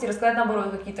можете рассказать, наоборот,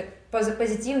 какие-то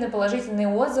позитивные, положительные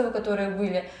отзывы, которые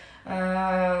были.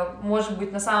 Может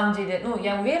быть, на самом деле, ну,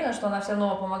 я уверена, что она все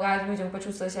равно помогает людям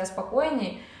почувствовать себя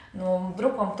спокойней, но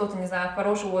вдруг вам кто-то, не знаю,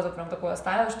 хороший отзыв прям такой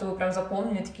оставил, что вы прям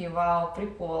запомнили, такие, вау,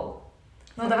 прикол.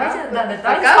 Ну, давайте с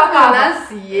покапов. У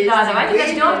нас есть. Да,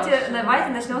 давайте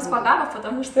начнем с покапов,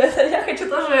 потому что я хочу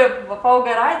тоже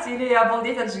поугарать или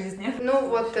обалдеть от жизни. Ну,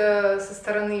 вот со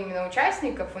стороны именно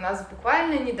участников у нас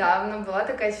буквально недавно была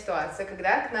такая ситуация,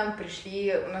 когда к нам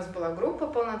пришли, у нас была группа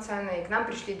полноценная, и к нам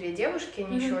пришли 2 девушки,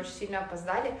 они еще очень сильно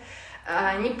опоздали.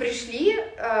 Они пришли,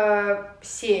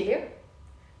 сели,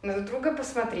 на друг друга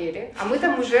посмотрели, а мы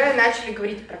там уже начали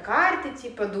говорить про карты,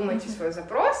 типа, думайте свой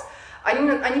запрос.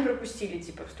 Они пропустили,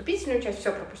 типа, вступительную часть,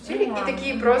 все пропустили, и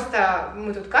такие просто,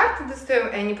 мы тут карты достаем,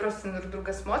 и они просто на друг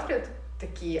друга смотрят,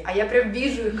 такие, а я прям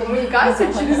вижу их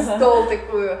коммуникацию через стол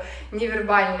такую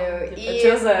невербальную. И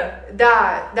что за?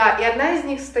 Да, и одна из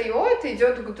них встает,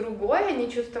 идет к другой,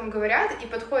 они что-то там говорят, и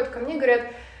подходят ко мне и говорят,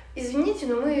 извините,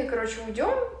 но мы, короче,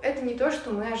 уйдем, это не то, что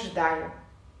мы ожидали.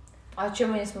 А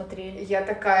чем они смотрели? Я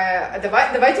такая,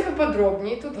 давайте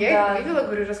поподробнее тут. Я их вывела,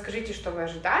 говорю, расскажите, что вы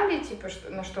ожидали, типа,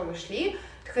 на что вы шли.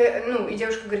 Такая, ну, и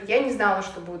девушка говорит, я не знала,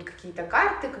 что будут какие-то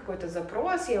карты, какой-то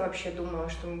запрос, я вообще думала,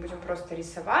 что мы будем просто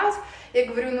рисовать. Я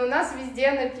говорю, ну, у нас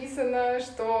везде написано,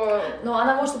 что... Ну,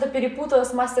 она, может, это перепутала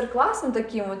с мастер-классом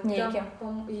таким вот неким.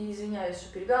 Да, и извиняюсь,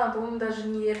 что перебила, она, по-моему, даже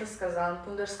не это сказала, она,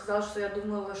 по-моему, даже сказала, что я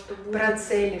думала, что будет... Про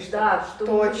цели, что да,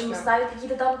 что мы будем ставить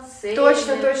какие-то там цели.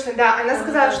 Точно, да, она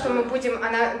сказала, что мы будем,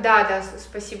 да,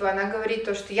 спасибо, она говорит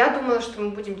то, что я думала, что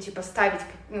мы будем, типа, ставить,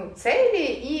 ну, цели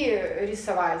и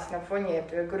рисовать на фоне этого.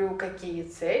 нету. Я говорю, какие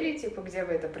цели, типа, где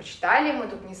вы это прочитали, мы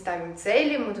тут не ставим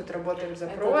цели, мы тут работаем с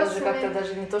запросами. Это как-то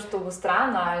даже не то, чтобы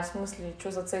странно, а в смысле,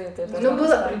 что за цели ты это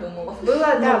придумала?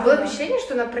 Было впечатление,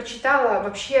 что она прочитала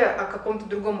вообще о каком-то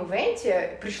другом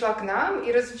ивенте, пришла к нам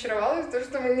и разочаровалась в том,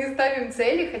 что мы не ставим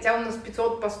цели, хотя у нас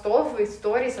 500 постов и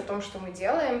сторис о том, что мы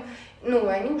делаем. Ну,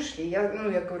 и они ушли. Я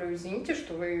говорю, извините,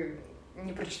 что вы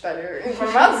не прочитали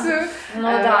информацию. Ну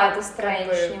да, это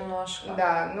стрэндж немножко.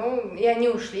 Да, ну и они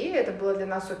ушли, это было для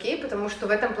нас окей, потому что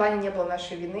в этом плане не было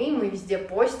нашей вины, мы везде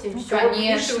постим, все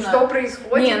пишем, что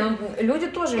происходит. Не, ну люди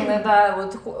тоже иногда,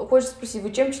 вот хочется спросить,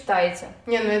 вы чем читаете?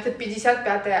 Не, ну это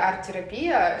 55-я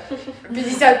арт-терапия,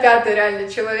 55-й реально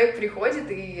человек приходит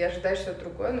и ожидает что-то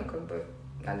другое, ну как бы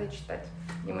надо читать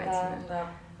внимательно. Да.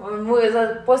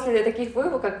 Мы после таких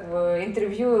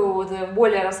интервью,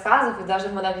 более рассказов, и даже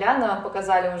мы наглядно вам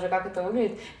показали уже, как это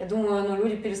выглядит, я думаю, ну,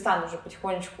 люди перестанут уже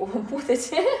потихонечку путать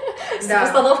с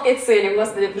постановкой цели,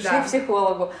 господи, пришли к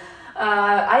психологу.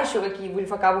 А еще какие были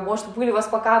факапы? Может, были у вас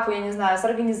факапы, я не знаю, с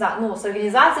организацией? Ну, с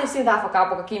организацией всегда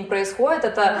факапы какие-нибудь происходят.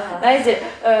 Это, знаете,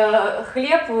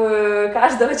 хлеб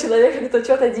каждого человека, кто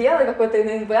что-то делает, какой-то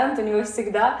инвент, у него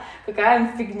всегда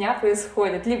какая-нибудь фигня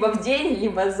происходит. Либо в день,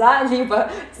 либо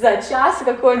за час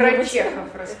какой-нибудь. Про Чехов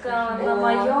расскажи. Это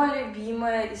моя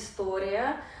любимая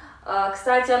история.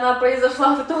 Кстати, она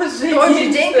произошла в тот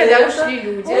же день, когда ушли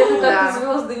люди. Это как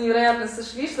звезды невероятно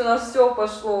сошли, что у нас все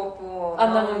пошло по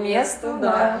одному месту.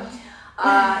 Да.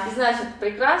 И значит,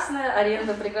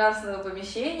 аренда прекрасного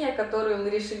помещения, которую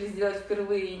мы решили сделать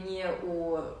впервые не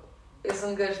у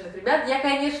СНГшных ребят. Я,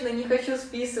 конечно, не хочу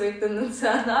списывать это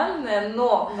национальное,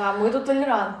 но... Да, мы тут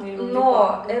толерантные люди.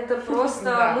 Но это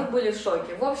просто... Мы были в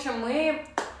шоке. В общем, мы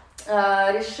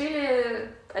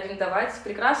решили арендовать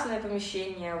прекрасное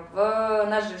помещение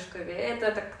на Жишкове.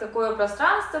 Это такое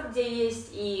пространство, где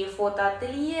есть и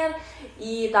фотоателье,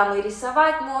 и там и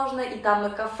рисовать можно, и там и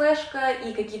кафешка,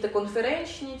 и какие-то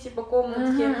конференчные типа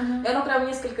комнатки. И оно прям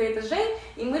несколько этажей,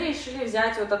 и мы решили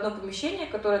взять вот одно помещение,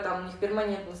 которое там у них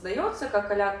перманентно сдается,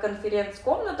 как а-ля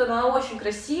конференц-комната, но она очень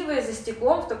красивая, за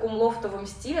стеклом, в таком лофтовом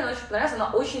стиле, она очень понравилась,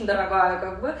 она очень дорогая,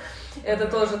 как бы, это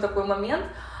тоже такой момент.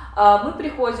 Мы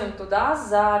приходим туда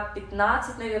за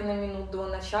 15, наверное, минут до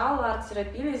начала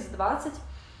арт-терапии, за 20.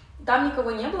 Там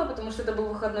никого не было, потому что это был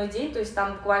выходной день, то есть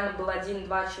там буквально было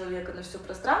 1-2 человека на все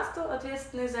пространство,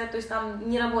 ответственные за это, то есть там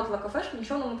не работала кафешка,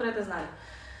 ничего, но мы про это знали.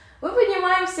 Мы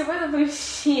поднимаемся в это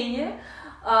помещение,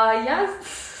 я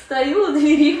стою у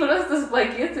двери просто с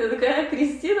пакетом, я такая: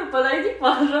 Кристина, подойди,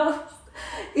 пожалуйста.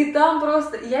 И там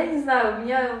просто, я не знаю, у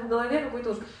меня в голове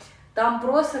какой-то ужас. Там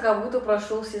просто как будто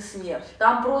прошелся смерч.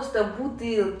 Там просто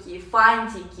бутылки,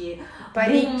 фантики,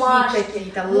 бумажки.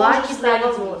 Какие-то, лаки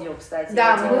ставить видео, кстати.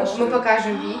 Да, мы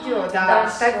покажем видео. Да,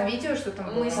 ставь видео, что там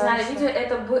было. Мы сняли видео,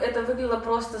 это выглядело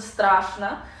просто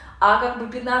страшно. А как бы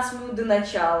 15 минут до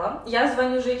начала я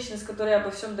звоню женщине, с которой я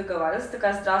обо всем договаривалась,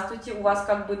 такая: здравствуйте, у вас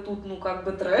как бы тут, ну как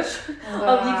бы трэш,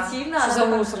 объективно. Что за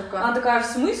мусорка? Она такая: в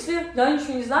смысле? Я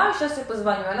ничего не знаю, сейчас я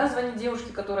позвоню. Она звонит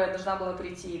девушке, которая должна была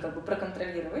прийти и как бы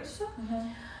проконтролировать все.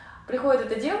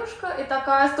 Приходит эта девушка и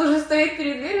такая тоже стоит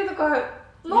перед дверью, такая: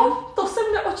 ну, то все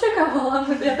мне очекувала.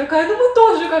 Я такая: ну мы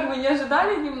тоже как бы не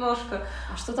ожидали немножко.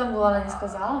 А что там было, она не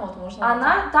сказала? Вот можно.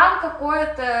 Там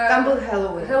какое-то... Там был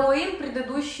Хэллоуин. Хэллоуин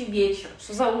предыдущий вечер.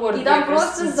 Что за оргия? И там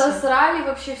просто засрали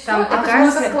вообще все. Там такая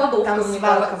складовка. Там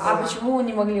свалка была. А почему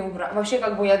не могли убрать? Вообще,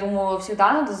 как бы, я думаю,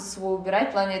 всегда надо за собой убирать.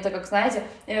 В плане, это как, знаете,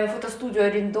 фотостудию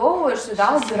арендовываешь,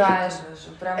 сюда убираешь.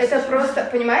 Это просто,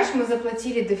 понимаешь, мы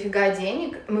заплатили дофига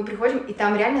денег, мы приходим, и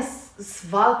там реально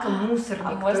свалка мусорник.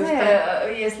 А можно,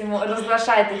 если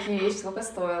разглашать такие вещи, сколько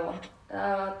стоило?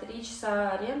 3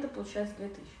 часа аренды, получается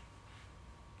 2000.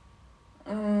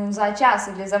 За час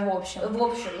или за в общем? В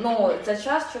общем, но за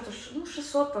час что-то,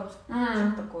 600 там,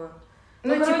 что-то такое.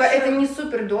 Ну, типа, короче, это не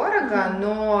супер дорого,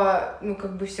 но, ну,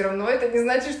 как бы все равно это не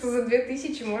значит, что за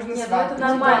 2000 можно свалку. Нет, это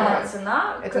нормальная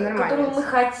цена, которую мы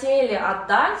хотели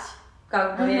отдать,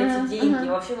 как бы, эти деньги.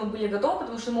 Вообще мы были готовы,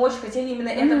 потому что мы очень хотели именно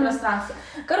это пространство.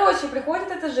 Короче,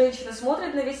 приходит эта женщина,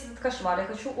 смотрит на весь этот кошмар. Я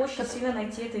хочу очень сильно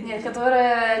найти это видео. Нет,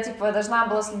 которая, типа, должна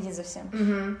была следить за всем.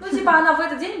 Ну, типа, она в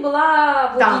этот день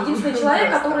была вот единственный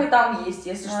человек, который там есть,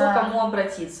 если что, кому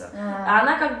обратиться. А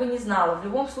она как бы не знала. В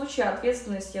любом случае,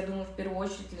 ответственность, я думаю, в первую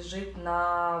очередь лежит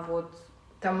на вот...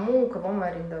 тому, у кого мы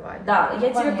арендовали. Да,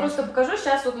 я тебе просто покажу.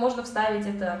 Сейчас вот можно вставить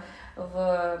это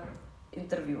в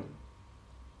интервью.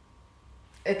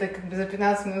 Это как бы за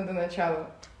 15 минут до начала.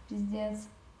 Пиздец.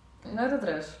 Ну, это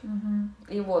трэш.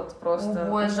 И вот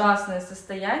просто ужасное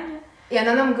состояние. И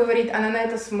она нам говорит, она на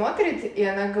это смотрит, и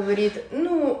она говорит,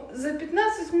 ну, за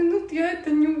 15 минут я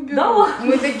это не уберу. Да?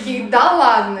 Мы такие, да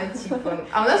ладно, типа.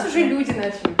 А у нас уже люди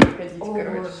начали приходить, короче.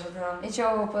 Боже, да. И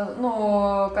чё,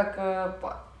 ну, как...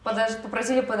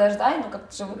 попросили подождать, но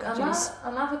как-то же выкрутились.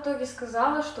 Она в итоге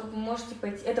сказала, что вы можете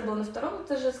пойти, это было на 2-м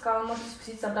этаже, сказала, можете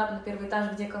спуститься обратно на 1-й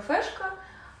этаж, где кафешка,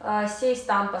 сесть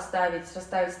там, расставить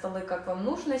столы, как вам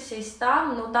нужно, сесть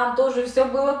там, но там тоже все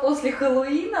было после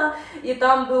Хэллоуина, и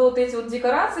там были вот эти вот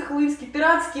декорации хэллоуинские,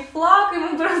 пиратский флаг, и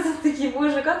мы просто такие,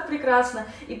 боже, как прекрасно.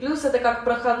 И плюс это как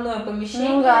проходное помещение.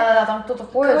 Ну да, там кто-то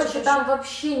ходит. Короче, там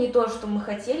вообще не то, что мы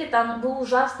хотели, там был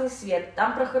ужасный свет,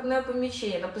 там проходное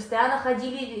помещение, там постоянно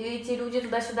ходили эти люди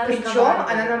туда-сюда. Причем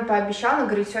она нам пообещала,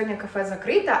 говорит, сегодня кафе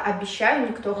закрыто, обещаю,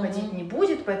 никто ходить не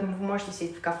будет, поэтому вы можете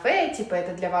сесть в кафе, типа,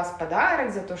 это для вас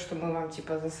подарок за то, что мы вам,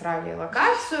 типа, засрали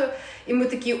локацию, и мы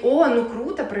такие, о, ну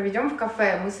круто, проведем в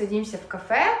кафе, мы садимся в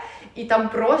кафе, и там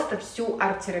просто всю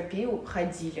арт-терапию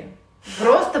ходили.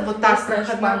 Просто вот так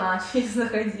проходно.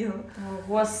 заходила.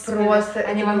 Господи, просто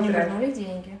они вам не вернули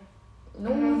деньги?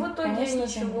 Ну, в итоге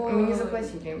ничего. Мы не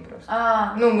заплатили им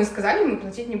просто. Ну, мы сказали, мы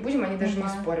платить не будем, они даже не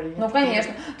спорили. Ну,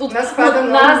 конечно. Тут у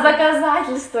нас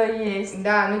доказательства есть.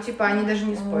 Да, ну, типа, они даже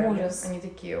не спорили. Они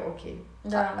такие, окей.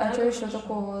 Да, а что еще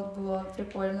такого было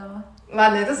прикольного?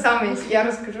 Ладно, это самое, я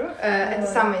расскажу. Это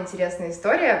самая интересная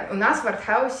история. У нас в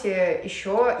Артхаусе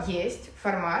еще есть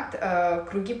формат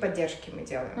круги поддержки мы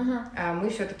делаем. Мы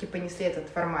все-таки понесли этот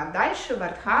формат дальше в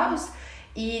Артхаус.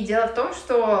 И дело в том,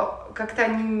 что как-то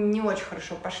они не очень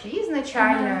хорошо пошли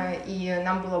изначально, и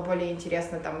нам было более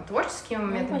интересно там творческими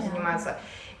моментами заниматься.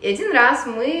 И один раз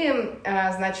мы,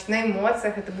 значит, на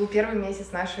эмоциях, это был 1-й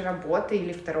месяц нашей работы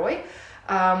или 2-й,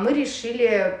 мы решили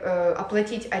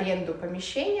оплатить аренду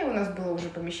помещения, у нас было уже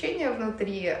помещение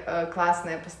внутри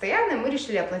классное, постоянное, мы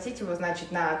решили оплатить его,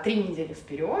 значит, на 3 недели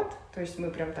вперед, то есть мы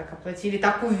прям так оплатили,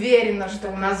 так уверенно, что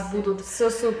у нас будут все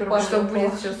супер, что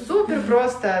будет все супер,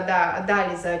 просто, да,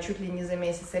 отдали за чуть ли не за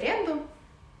месяц аренду,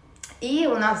 и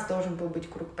у нас должен был быть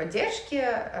круг поддержки,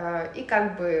 и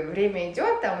как бы время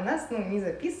идет, а у нас, ну, не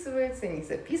записывается, не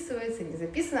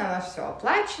записано, у нас все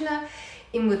оплачено.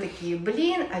 И мы такие,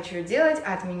 блин, а что делать?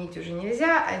 А отменить уже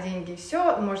нельзя, а деньги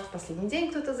все, может, в последний день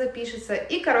кто-то запишется.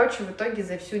 И, короче, в итоге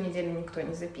за всю неделю никто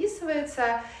не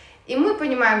записывается. И мы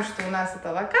понимаем, что у нас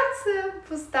эта локация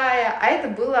пустая, а это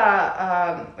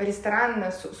было ресторан,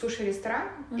 суши-ресторан,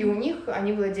 и у них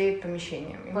они владеют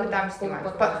помещением. И мы там снимаем,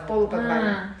 в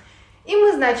полуподвале. И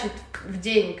мы, значит, в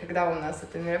день, когда у нас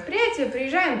это мероприятие,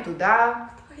 приезжаем туда,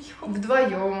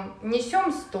 вдвоем,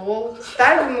 несем стол,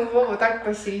 ставим его вот так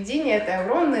посередине этой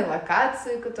огромной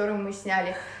локации, которую мы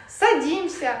сняли,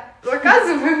 садимся,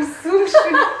 заказываем суши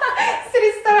с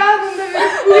ресторана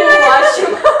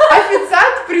наверху.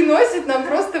 Официант приносит нам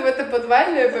просто в это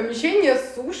подвальное помещение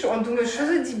суши. Он думает, что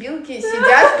за дебилки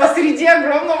сидят посреди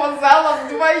огромного зала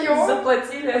вдвоем.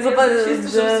 Заплатили аренду, чисто,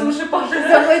 чтобы суши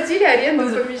пожрать. Заплатили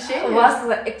аренду помещения. У вас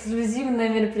эксклюзивное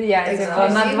мероприятие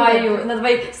на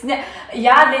двоих.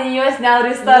 Я для нее снял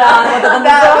ресторан.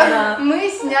 Да, мы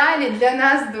сняли для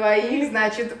нас двоих,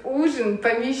 значит, ужин,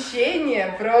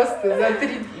 помещение просто за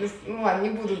 3... Ну ладно, не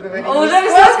буду говорить. Уже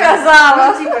все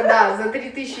сказала. Ну типа, да, за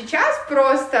 3000 час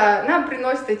просто нам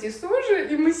приносят эти суши,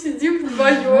 и мы сидим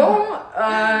вдвоем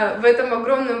в этом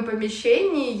огромном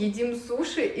помещении, едим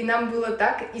суши, и нам было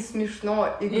так и смешно,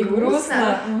 и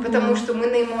грустно, потому что мы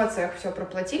на эмоциях все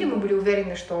проплатили, мы были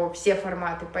уверены, что все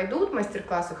форматы пойдут,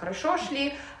 мастер-классы хорошо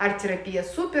шли, арт-терапия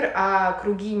супер, а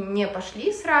круги не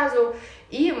пошли сразу,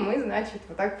 и мы, значит,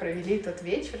 вот так провели тот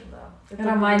вечер.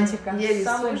 Романтика.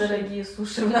 Самые дорогие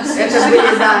суши в нашей жизни.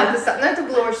 жизни. Да, но это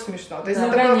было очень смешно. То есть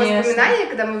это было воспоминание,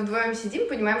 когда мы вдвоем сидим,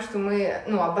 понимаем, что мы,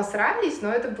 ну, обосрались,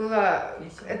 но это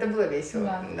было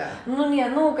весело. Да.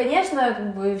 Ну, конечно,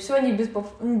 как бы все не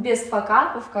без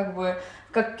факапов, как бы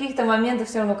в каких-то моментах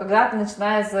все равно, когда ты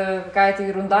начинается какая-то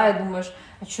ерунда, и думаешь,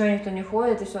 а что никто не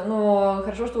ходит, и все. Но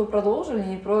хорошо, что вы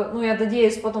продолжили. Ну, я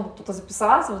надеюсь, потом кто-то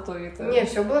записался в итоге. Не,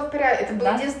 все было в порядке. Это был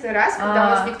единственный раз, когда у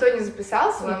нас никто не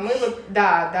записался, но мы вот,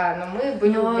 но мы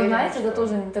были уверены. Знаете, это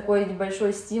тоже такой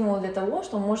небольшой стимул для того,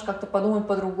 что можешь как-то подумать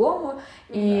по-другому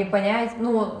и понять,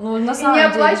 на самом деле... И не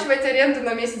оплачивать аренду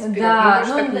на месяц вперед. Да,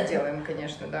 мы так не делаем,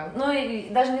 конечно, да. Ну, и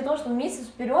даже не то, что месяц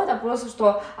вперед, а просто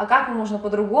что, а как можно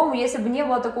по-другому? Если бы не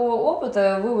было такого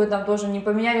опыта, вы бы там тоже не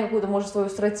поменяли какую-то, может, свою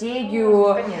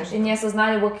стратегию, конечно. И не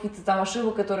осознали бы какие-то там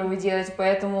ошибок, которые вы делаете,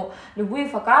 поэтому любые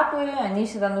факапы, они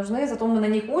всегда нужны, зато мы на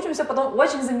них учимся потом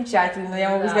очень замечательно, я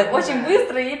могу сказать, очень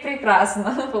быстро и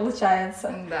прекрасно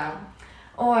получается. Да.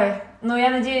 Ой, ну я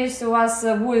надеюсь, у вас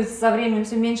будет со временем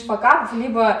все меньше факапов,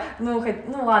 либо, ну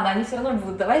ладно, они все равно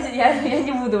будут. Давайте, я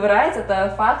не буду врать,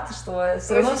 это факт, что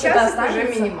все равно всегда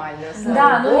останется. Уже минимально.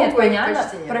 Да, ну нет, понятно,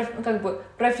 как бы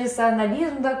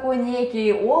профессионализм такой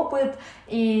некий, опыт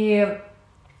и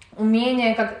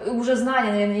умение, как уже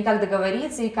знание, наверное, и как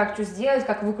договориться, и как что сделать,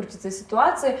 как выкрутиться из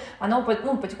ситуации, оно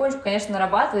потихонечку, конечно,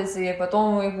 нарабатывается, и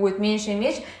потом их будет меньше и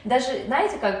меньше. Даже,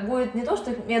 знаете, как будет не то,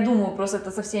 что, я думаю, просто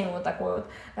это со всеми вот такой вот,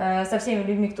 со всеми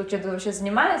людьми, кто что-то вообще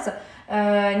занимается,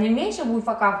 не меньше будет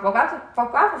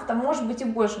факапов там может быть и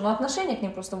больше, но отношение к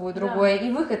ним просто будет другое,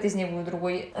 и выход из них будет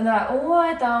другой. Да,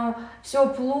 ой, там все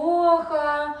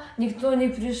плохо, никто не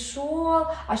пришел,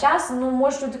 а сейчас,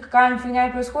 может, что-то какая-нибудь фигня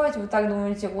происходит, и вы так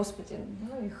думаете, господи,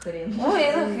 ну и хрен. Ну и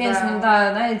хрен с ним,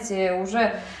 да, знаете,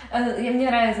 уже, мне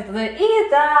нравится это, и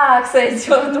так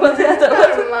сойдет вот это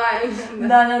вот.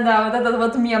 Да, вот этот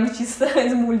вот мем чисто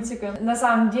из мультика. На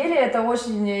самом деле это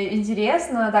очень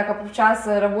интересно, так,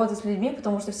 общаться, работать с людьми,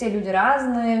 потому что все люди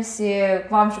разные, все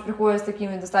к вам еще приходят с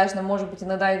такими достаточно, может быть,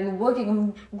 иногда и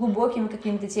глубокими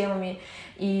какими-то темами,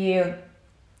 и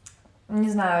не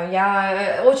знаю,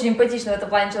 я очень эмпатична в этом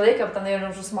плане человека, я бы там, наверное,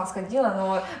 уже с ума сходила,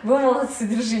 но вы молодцы,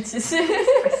 держитесь.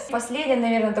 Последнее,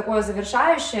 наверное, такое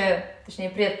завершающее, точнее,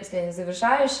 предпоследнее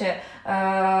завершающее,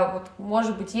 вот,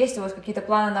 может быть, есть у вас какие-то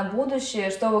планы на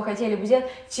будущее, что вы хотели бы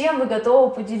сделать, чем вы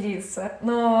готовы поделиться,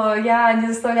 но я не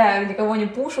заставляю, никого не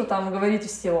пушу, там, говорить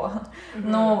все,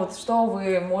 но вот что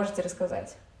вы можете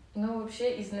рассказать? Ну,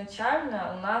 вообще,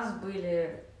 изначально у нас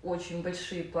были очень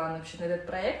большие планы вообще на этот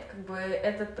проект. Как бы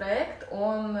этот проект,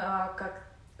 он как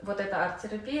вот эта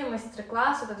арт-терапия,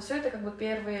 мастер-класс, это все это как бы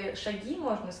первые шаги,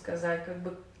 можно сказать, как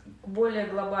бы к более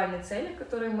глобальной цели, к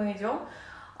которой мы идем.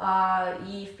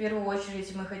 И в первую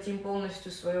очередь мы хотим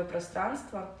полностью свое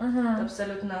пространство,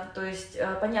 абсолютно, то есть,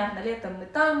 понятно, летом мы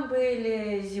там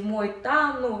были, зимой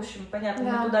там, ну, в общем, понятно,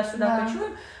 мы туда-сюда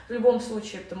кочуем в любом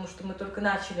случае, потому что мы только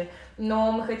начали,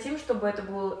 но мы хотим, чтобы это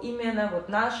было именно вот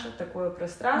наше такое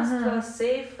пространство,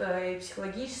 сейф, и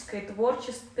психологическое, и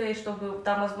творческое, и чтобы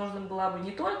там, возможно, была бы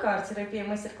не только арт-терапия,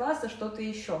 мастер-класс, а что-то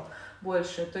еще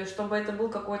больше, то есть чтобы это было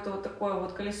какое-то вот такое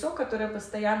вот колесо, которое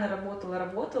постоянно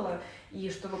работало, и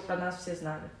чтобы про нас все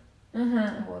знали.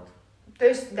 Вот. То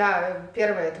есть, да,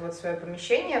 первое — это вот свое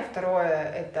помещение,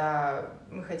 второе — это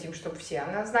мы хотим, чтобы все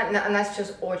о нас знали. О нас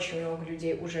сейчас очень много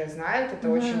людей уже знают, это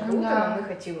очень круто, но мы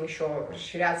хотим еще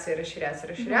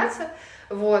расширяться.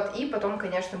 Вот, и потом,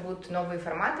 конечно, будут новые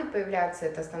форматы появляться,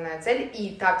 это основная цель.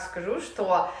 И так скажу,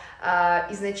 что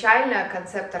изначально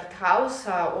концепт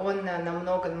Артхауса, он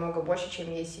намного больше,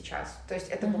 чем есть сейчас. То есть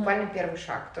это буквально первый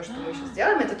шаг. То, что мы сейчас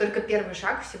делаем, это только первый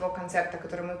шаг всего концепта,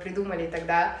 который мы придумали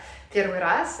тогда первый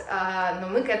раз, но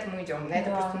мы к этому идем. На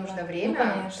это просто нужно время.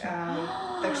 Ну, конечно.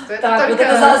 Так что это так, только... вот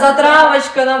это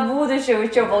затравочка на будущее, вы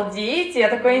что, балдеете? Я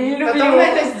такое не люблю. Потом мы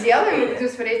это сделаем, мы будем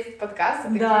смотреть этот подкаст,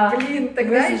 и такие,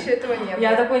 тогда еще этого не было.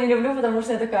 Я такое не люблю, потому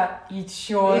что я такая, и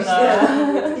чё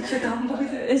там? И чё там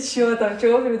будет? И чё там,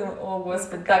 чего придумал? О,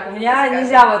 господи, так, у меня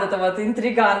нельзя вот это вот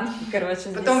интриган, короче,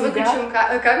 потом выключим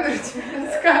камеру,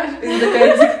 тебе скажешь. И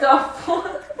такая диктофон.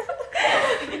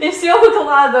 И все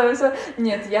выкладываю, все.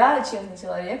 Нет, я честный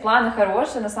человек. Планы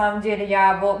хорошие, на самом деле,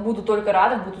 я буду только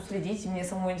рада, буду следить, и мне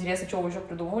самому интересно, что вы еще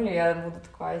придумали, я буду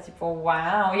такая, типа,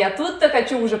 вау, я тут-то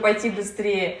хочу уже пойти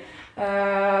быстрее,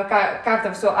 как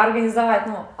там все организовать,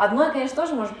 ну, одной, конечно,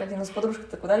 тоже может пойти, но с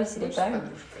подружкой-то куда веселее, правильно?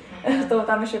 Что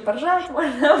там еще поржать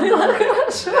можно было,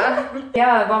 хорошо.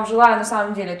 Я вам желаю, на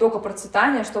самом деле, только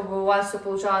процветания, чтобы у вас все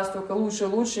получалось только лучше и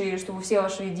лучше, и чтобы все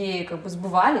ваши идеи как бы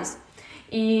сбывались.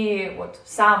 И вот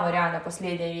самая реально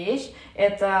последняя вещь,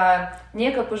 это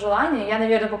некое пожелание, я,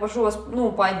 наверное, попрошу вас,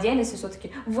 по отдельности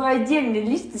все-таки, в отдельной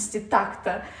личности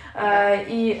так-то,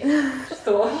 и...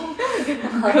 Что?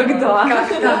 Когда?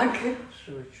 Как так?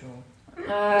 Шучу.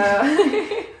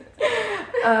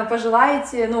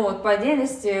 Пожелаете, по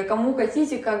отдельности, кому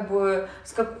хотите, как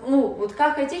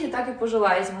хотите, так и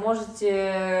пожелайте.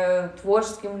 Можете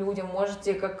творческим людям,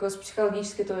 можете как с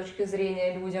психологической точки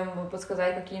зрения людям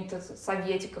подсказать какие-то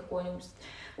советик какой-нибудь.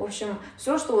 В общем,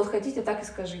 все, что вот хотите, так и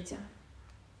скажите.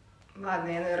 Ладно,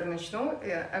 я, наверное, начну.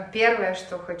 Первое,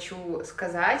 что хочу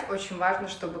сказать, очень важно,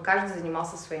 чтобы каждый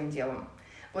занимался своим делом.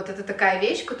 Вот это такая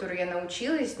вещь, которую я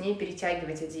научилась: не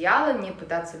перетягивать одеяло, не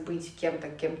пытаться быть кем-то,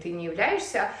 кем ты не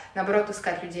являешься, наоборот,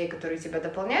 искать людей, которые тебя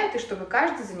дополняют, и чтобы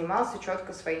каждый занимался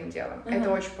четко своим делом.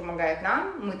 Это очень помогает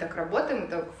нам, мы так работаем, мы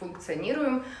так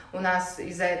функционируем. У нас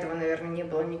из-за этого, наверное, не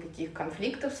было никаких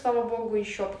конфликтов, слава богу,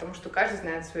 еще, потому что каждый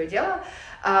знает свое дело.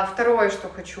 А второе, что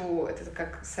хочу, это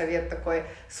как совет такой: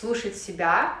 слушать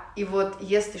себя. И вот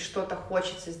если что-то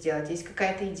хочется сделать, есть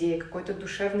какая-то идея, какой-то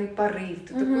душевный порыв,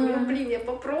 ты такой: ну блин, я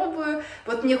попробую,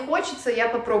 вот мне хочется, я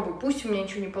попробую, пусть у меня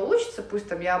ничего не получится, пусть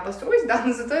там я обосрусь, да,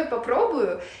 но зато я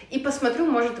попробую и посмотрю,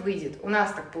 может, выйдет. У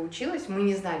нас так получилось, мы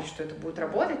не знали, что это будет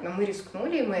работать, но мы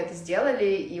рискнули, мы это сделали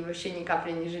и вообще ни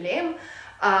капли не жалеем.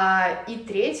 И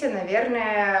третье,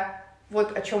 наверное,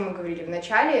 вот о чем мы говорили в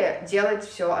начале: делать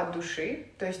все от души,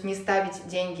 то есть не ставить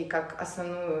деньги как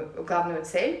основную, главную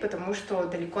цель, потому что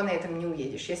далеко на этом не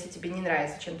уедешь. Если тебе не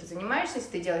нравится, чем ты занимаешься,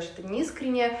 если ты делаешь это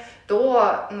неискренне,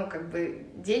 то, ну, как бы,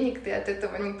 денег ты от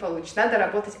этого не получишь. Надо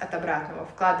работать от обратного,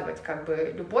 вкладывать, как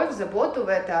бы, любовь, заботу в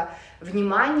это,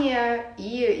 внимание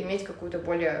и иметь какую-то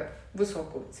более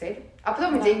высокую цель. А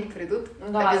потом деньги придут,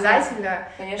 обязательно,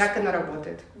 конечно, так оно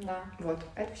работает. Вот,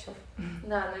 это все.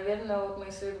 Да, наверное, вот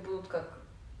мои советы будут как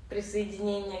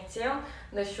присоединение к тем.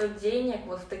 Насчет денег,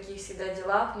 вот в таких всегда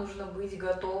делах нужно быть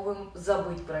готовым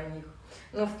забыть про них.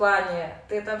 Ну, в плане,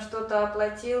 ты там что-то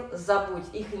оплатил,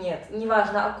 забудь, их нет.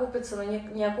 Неважно, окупится, но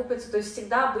не окупится. То есть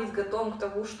всегда быть готовым к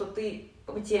тому, что ты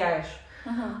потеряешь.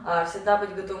 Всегда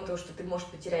быть готовым к тому, что ты можешь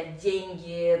потерять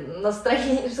деньги,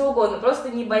 настроение, что угодно.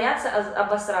 Просто не бояться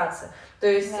обосраться. То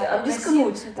есть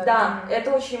рискнуть. Да,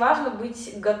 это очень важно,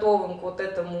 быть готовым к вот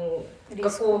этому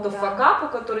какому-то факапу,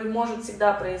 который может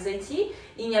всегда произойти,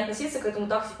 и не относиться к этому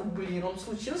так, типа, блин, он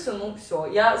случился, ну все,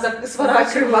 я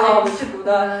сворачиваю лавочку,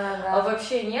 А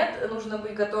вообще нет, нужно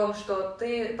быть готовым, что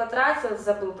ты потратил,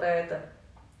 забыл про это.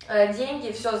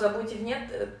 Деньги, все, забудь их,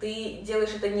 нет, ты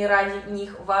делаешь это не ради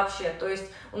них вообще. То есть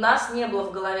у нас не было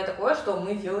в голове такое, что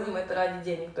мы делаем это ради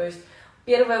денег. То есть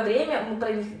первое время мы про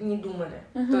них не думали.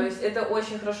 То есть это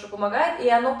очень хорошо помогает, и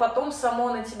оно потом само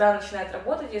на тебя начинает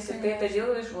работать, если ты это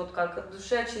делаешь вот как от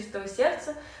души, от чистого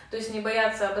сердца. То есть не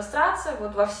бояться обосраться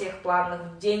вот во всех планах,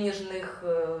 денежных,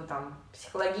 там,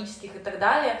 психологических и так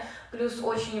далее. Плюс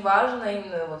очень важно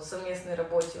именно вот в совместной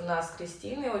работе у нас с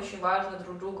Кристиной, очень важно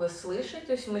друг друга слышать.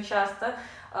 То есть мы часто,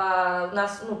 у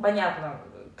нас, ну, понятно,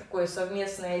 такое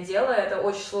совместное дело, это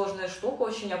очень сложная штука,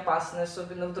 очень опасная,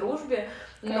 особенно в дружбе.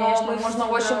 Конечно, но можно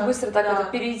очень быстро так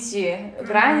это перейти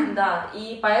грань. Да,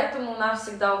 и поэтому у нас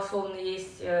всегда условно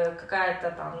есть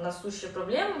какая-то там насущая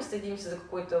проблема, мы садимся за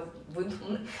какой-то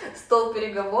выдуманный стол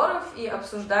переговоров и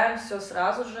обсуждаем все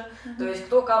сразу же. То есть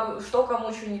что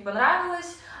кому что не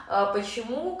понравилось,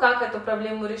 почему, как эту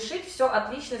проблему решить, все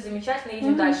отлично, замечательно,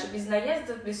 идем дальше, без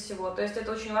наездов, без всего. То есть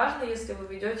это очень важно, если вы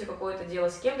ведете какое-то дело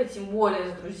с кем-то, тем более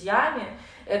с друзьями,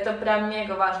 это прям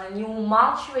мега важно, не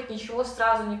умалчивать, ничего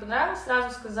сразу не понравилось,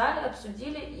 сразу сказали,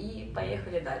 обсудили и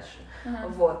поехали дальше.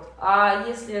 Вот. А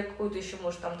если какую-то еще,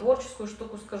 может, там творческую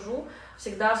штуку скажу,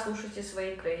 всегда слушайте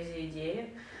свои crazy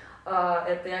идеи.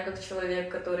 Это я как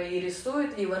человек, который и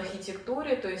рисует, и в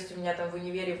архитектуре, то есть у меня там в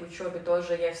универе, в учебе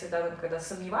тоже, я всегда там, когда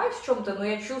сомневаюсь в чем-то, но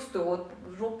я чувствую, вот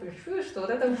в жопе чую, что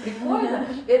вот это прикольно,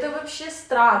 это вообще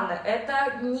странно,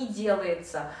 это не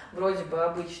делается вроде бы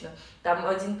обычно. Там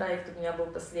один проект у меня был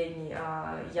последний,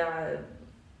 я,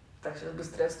 так, сейчас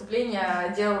быстрое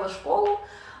отступление, делала школу,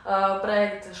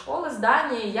 проект школы,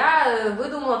 здание, я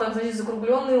выдумала там, значит,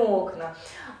 закругленные окна.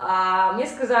 Мне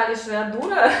сказали, что я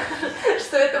дура,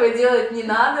 что этого делать не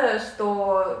надо,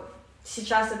 что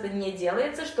сейчас это не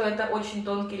делается, что это очень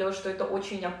тонкий лед, что это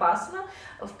очень опасно,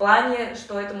 в плане,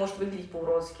 что это может выглядеть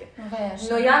по-уродски.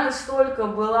 Но я настолько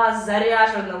была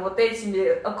заряжена вот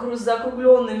этими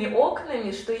закругленными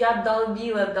окнами, что я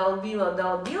долбила,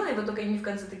 и вот только они в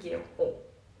конце такие: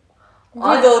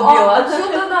 выдолбила.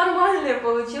 Что-то нормальное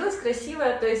получилось,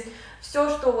 красивое, то есть все,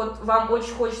 что вот вам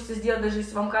очень хочется сделать, даже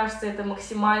если вам кажется это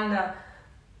максимально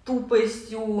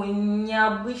тупостью,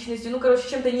 необычностью, ну, короче,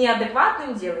 чем-то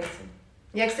неадекватным, делайте.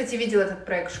 Я, кстати, видела этот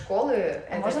проект школы.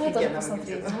 Это можно я тоже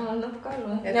посмотреть? Ну,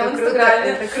 покажу. Это в Инстаграме.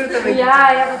 Это круто выглядит.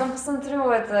 Я потом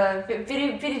посмотрю это.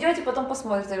 Перейдете, потом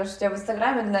посмотрите, что у тебя в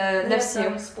Инстаграме для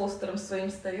всех. Я с постером своим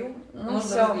стою. Ну,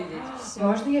 можно разглядеть.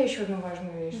 Можно я еще одну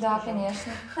важную вещь Да, скажу?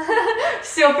 конечно.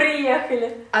 Все,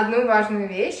 приехали. Одну важную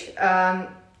вещь.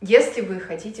 Если вы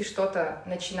хотите что-то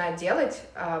начинать делать,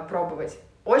 пробовать,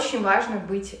 очень важно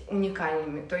быть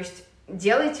уникальными. То есть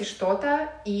делайте что-то,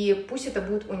 и пусть это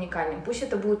будет уникальным, пусть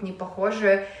это будет не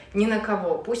похоже ни на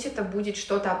кого, пусть это будет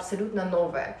что-то абсолютно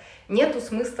новое. Нету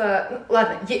смысла...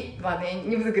 Ладно, я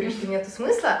не буду говорить, что нету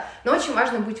смысла, но очень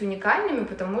важно быть уникальными,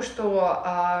 потому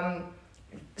что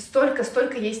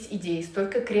столько есть идей,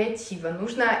 столько креатива.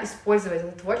 Нужно использовать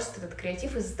это творчество, этот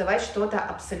креатив и создавать что-то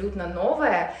абсолютно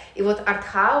новое. И вот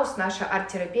Arthouse, наша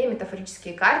арт-терапия,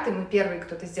 метафорические карты, мы первые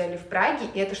кто-то сделали в Праге,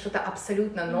 и это что-то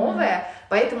абсолютно новое,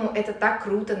 поэтому это так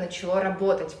круто начало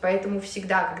работать. Поэтому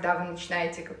всегда, когда вы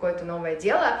начинаете какое-то новое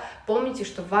дело, помните,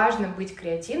 что важно быть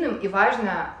креативным и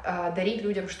важно дарить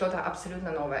людям что-то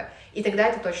абсолютно новое. И тогда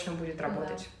это точно будет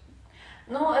работать.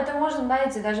 Ну, это можно,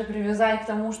 знаете, даже привязать к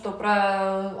тому, что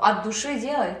от души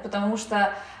делать, потому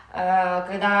что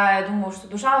когда я думаю, что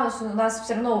душа у нас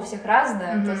все равно у всех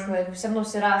разная, так сказать, все равно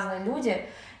все разные люди,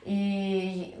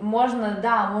 и можно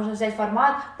взять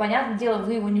формат, понятное дело,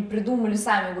 вы его не придумали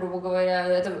сами, грубо говоря,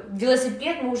 это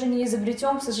велосипед мы уже не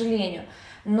изобретем, к сожалению.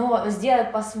 Но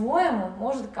сделать по-своему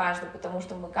может каждый, потому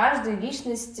что мы каждая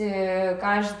личность,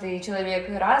 каждый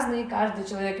человек разный, каждый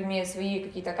человек имеет свои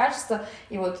какие-то качества,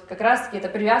 и вот как раз-таки это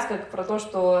привязка про то,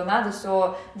 что надо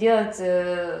все делать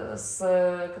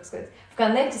в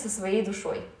коннекте со своей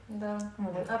душой. Да.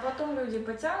 Вот. А потом люди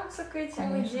потянутся к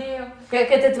этим идеям. К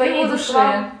этой твоей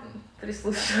душе.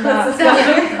 Прислушиваться.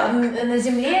 Да. На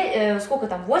Земле, сколько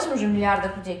там, 8 уже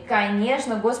миллиардов людей?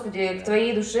 Конечно, Господи, к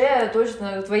твоей душе,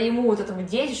 точно к твоему вот этому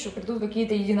детищу придут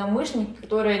какие-то единомышленники,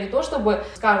 которые не то чтобы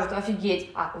скажут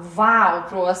офигеть, а вау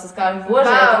просто скажут, боже,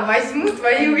 вау, возьму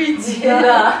твою идею.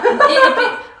 Да.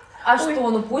 А что,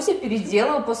 ну пусть я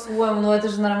переделаю по-своему, но это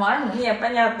же нормально. Не,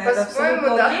 понятно, это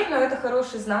абсолютно окей, но это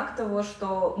хороший знак того,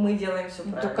 что мы делаем все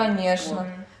правильно. Да, конечно.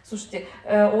 Слушайте,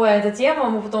 эта тема,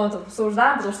 мы потом это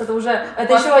обсуждаем, потому что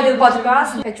это еще один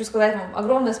подкаст. Хочу сказать вам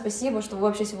огромное спасибо, что вы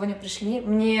вообще сегодня пришли.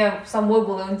 Мне самой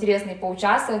было интересно и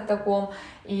поучаствовать в таком,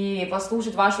 и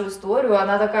послушать вашу историю.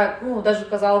 Она такая, даже,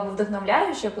 казалось бы,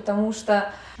 вдохновляющая, потому что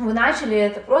вы начали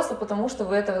это просто потому, что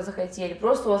вы этого захотели.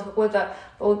 Просто у вас какой-то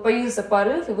появился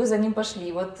порыв, и вы за ним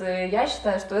пошли. Вот я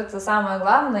считаю, что это самое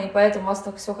главное, и поэтому у вас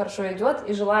так все хорошо идет.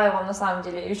 И желаю вам, на самом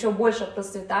деле, еще больше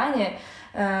процветания,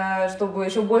 чтобы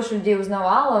еще больше людей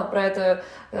узнавало про это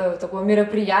такое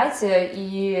мероприятие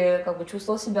и как бы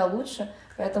чувствовал себя лучше.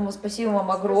 Поэтому спасибо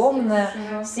вам огромное.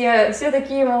 Все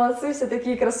такие молодцы, все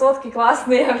такие красотки,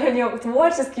 классные,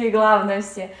 творческие, главное,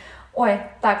 все. Ой,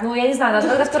 так, я не знаю,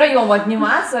 надо втроем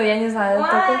обниматься, я не знаю.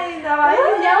 Ой, давай,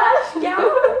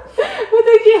 вы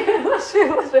такие хорошие.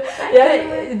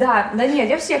 Да, нет,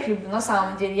 я всех люблю, на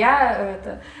самом деле. Я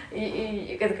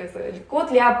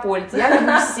кот Леопольд, я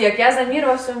люблю всех, я за мир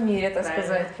во всем мире, так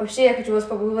сказать. Вообще, я хочу вас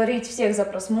поблагодарить всех за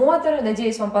просмотр,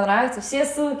 надеюсь, вам понравится. Все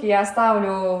ссылки я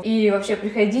оставлю, и вообще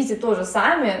приходите тоже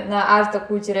сами на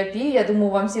арт-такую терапию, я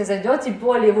думаю, вам все зайдет, тем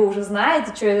более вы уже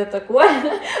знаете, что это такое.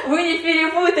 Вы не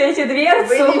перепутаете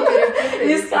дверцу,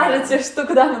 не скажете, что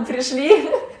куда мы пришли.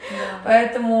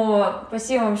 Поэтому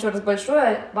спасибо вам еще раз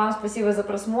большое, вам спасибо за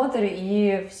просмотр,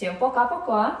 и всем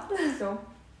пока-пока. Все.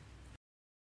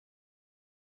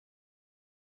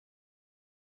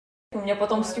 У меня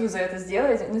потом сью за это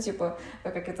сделаете,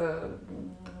 как это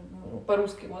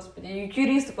по-русски, господи, к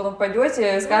юристу потом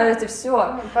пойдете, скажете,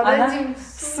 все, подадим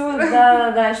суд,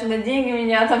 да, еще на деньги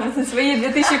меня, там, свои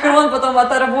 2000 крон потом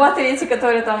отработаете,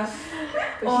 которые там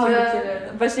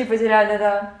почти потеряли,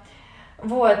 да.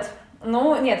 Вот.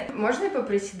 Нет. Можно я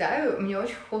поприседаю? Мне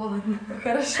очень холодно.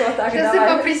 Хорошо, так, сейчас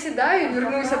давай. Я поприседаю и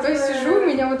вернусь, а то я сижу,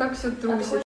 меня вот так все трусит.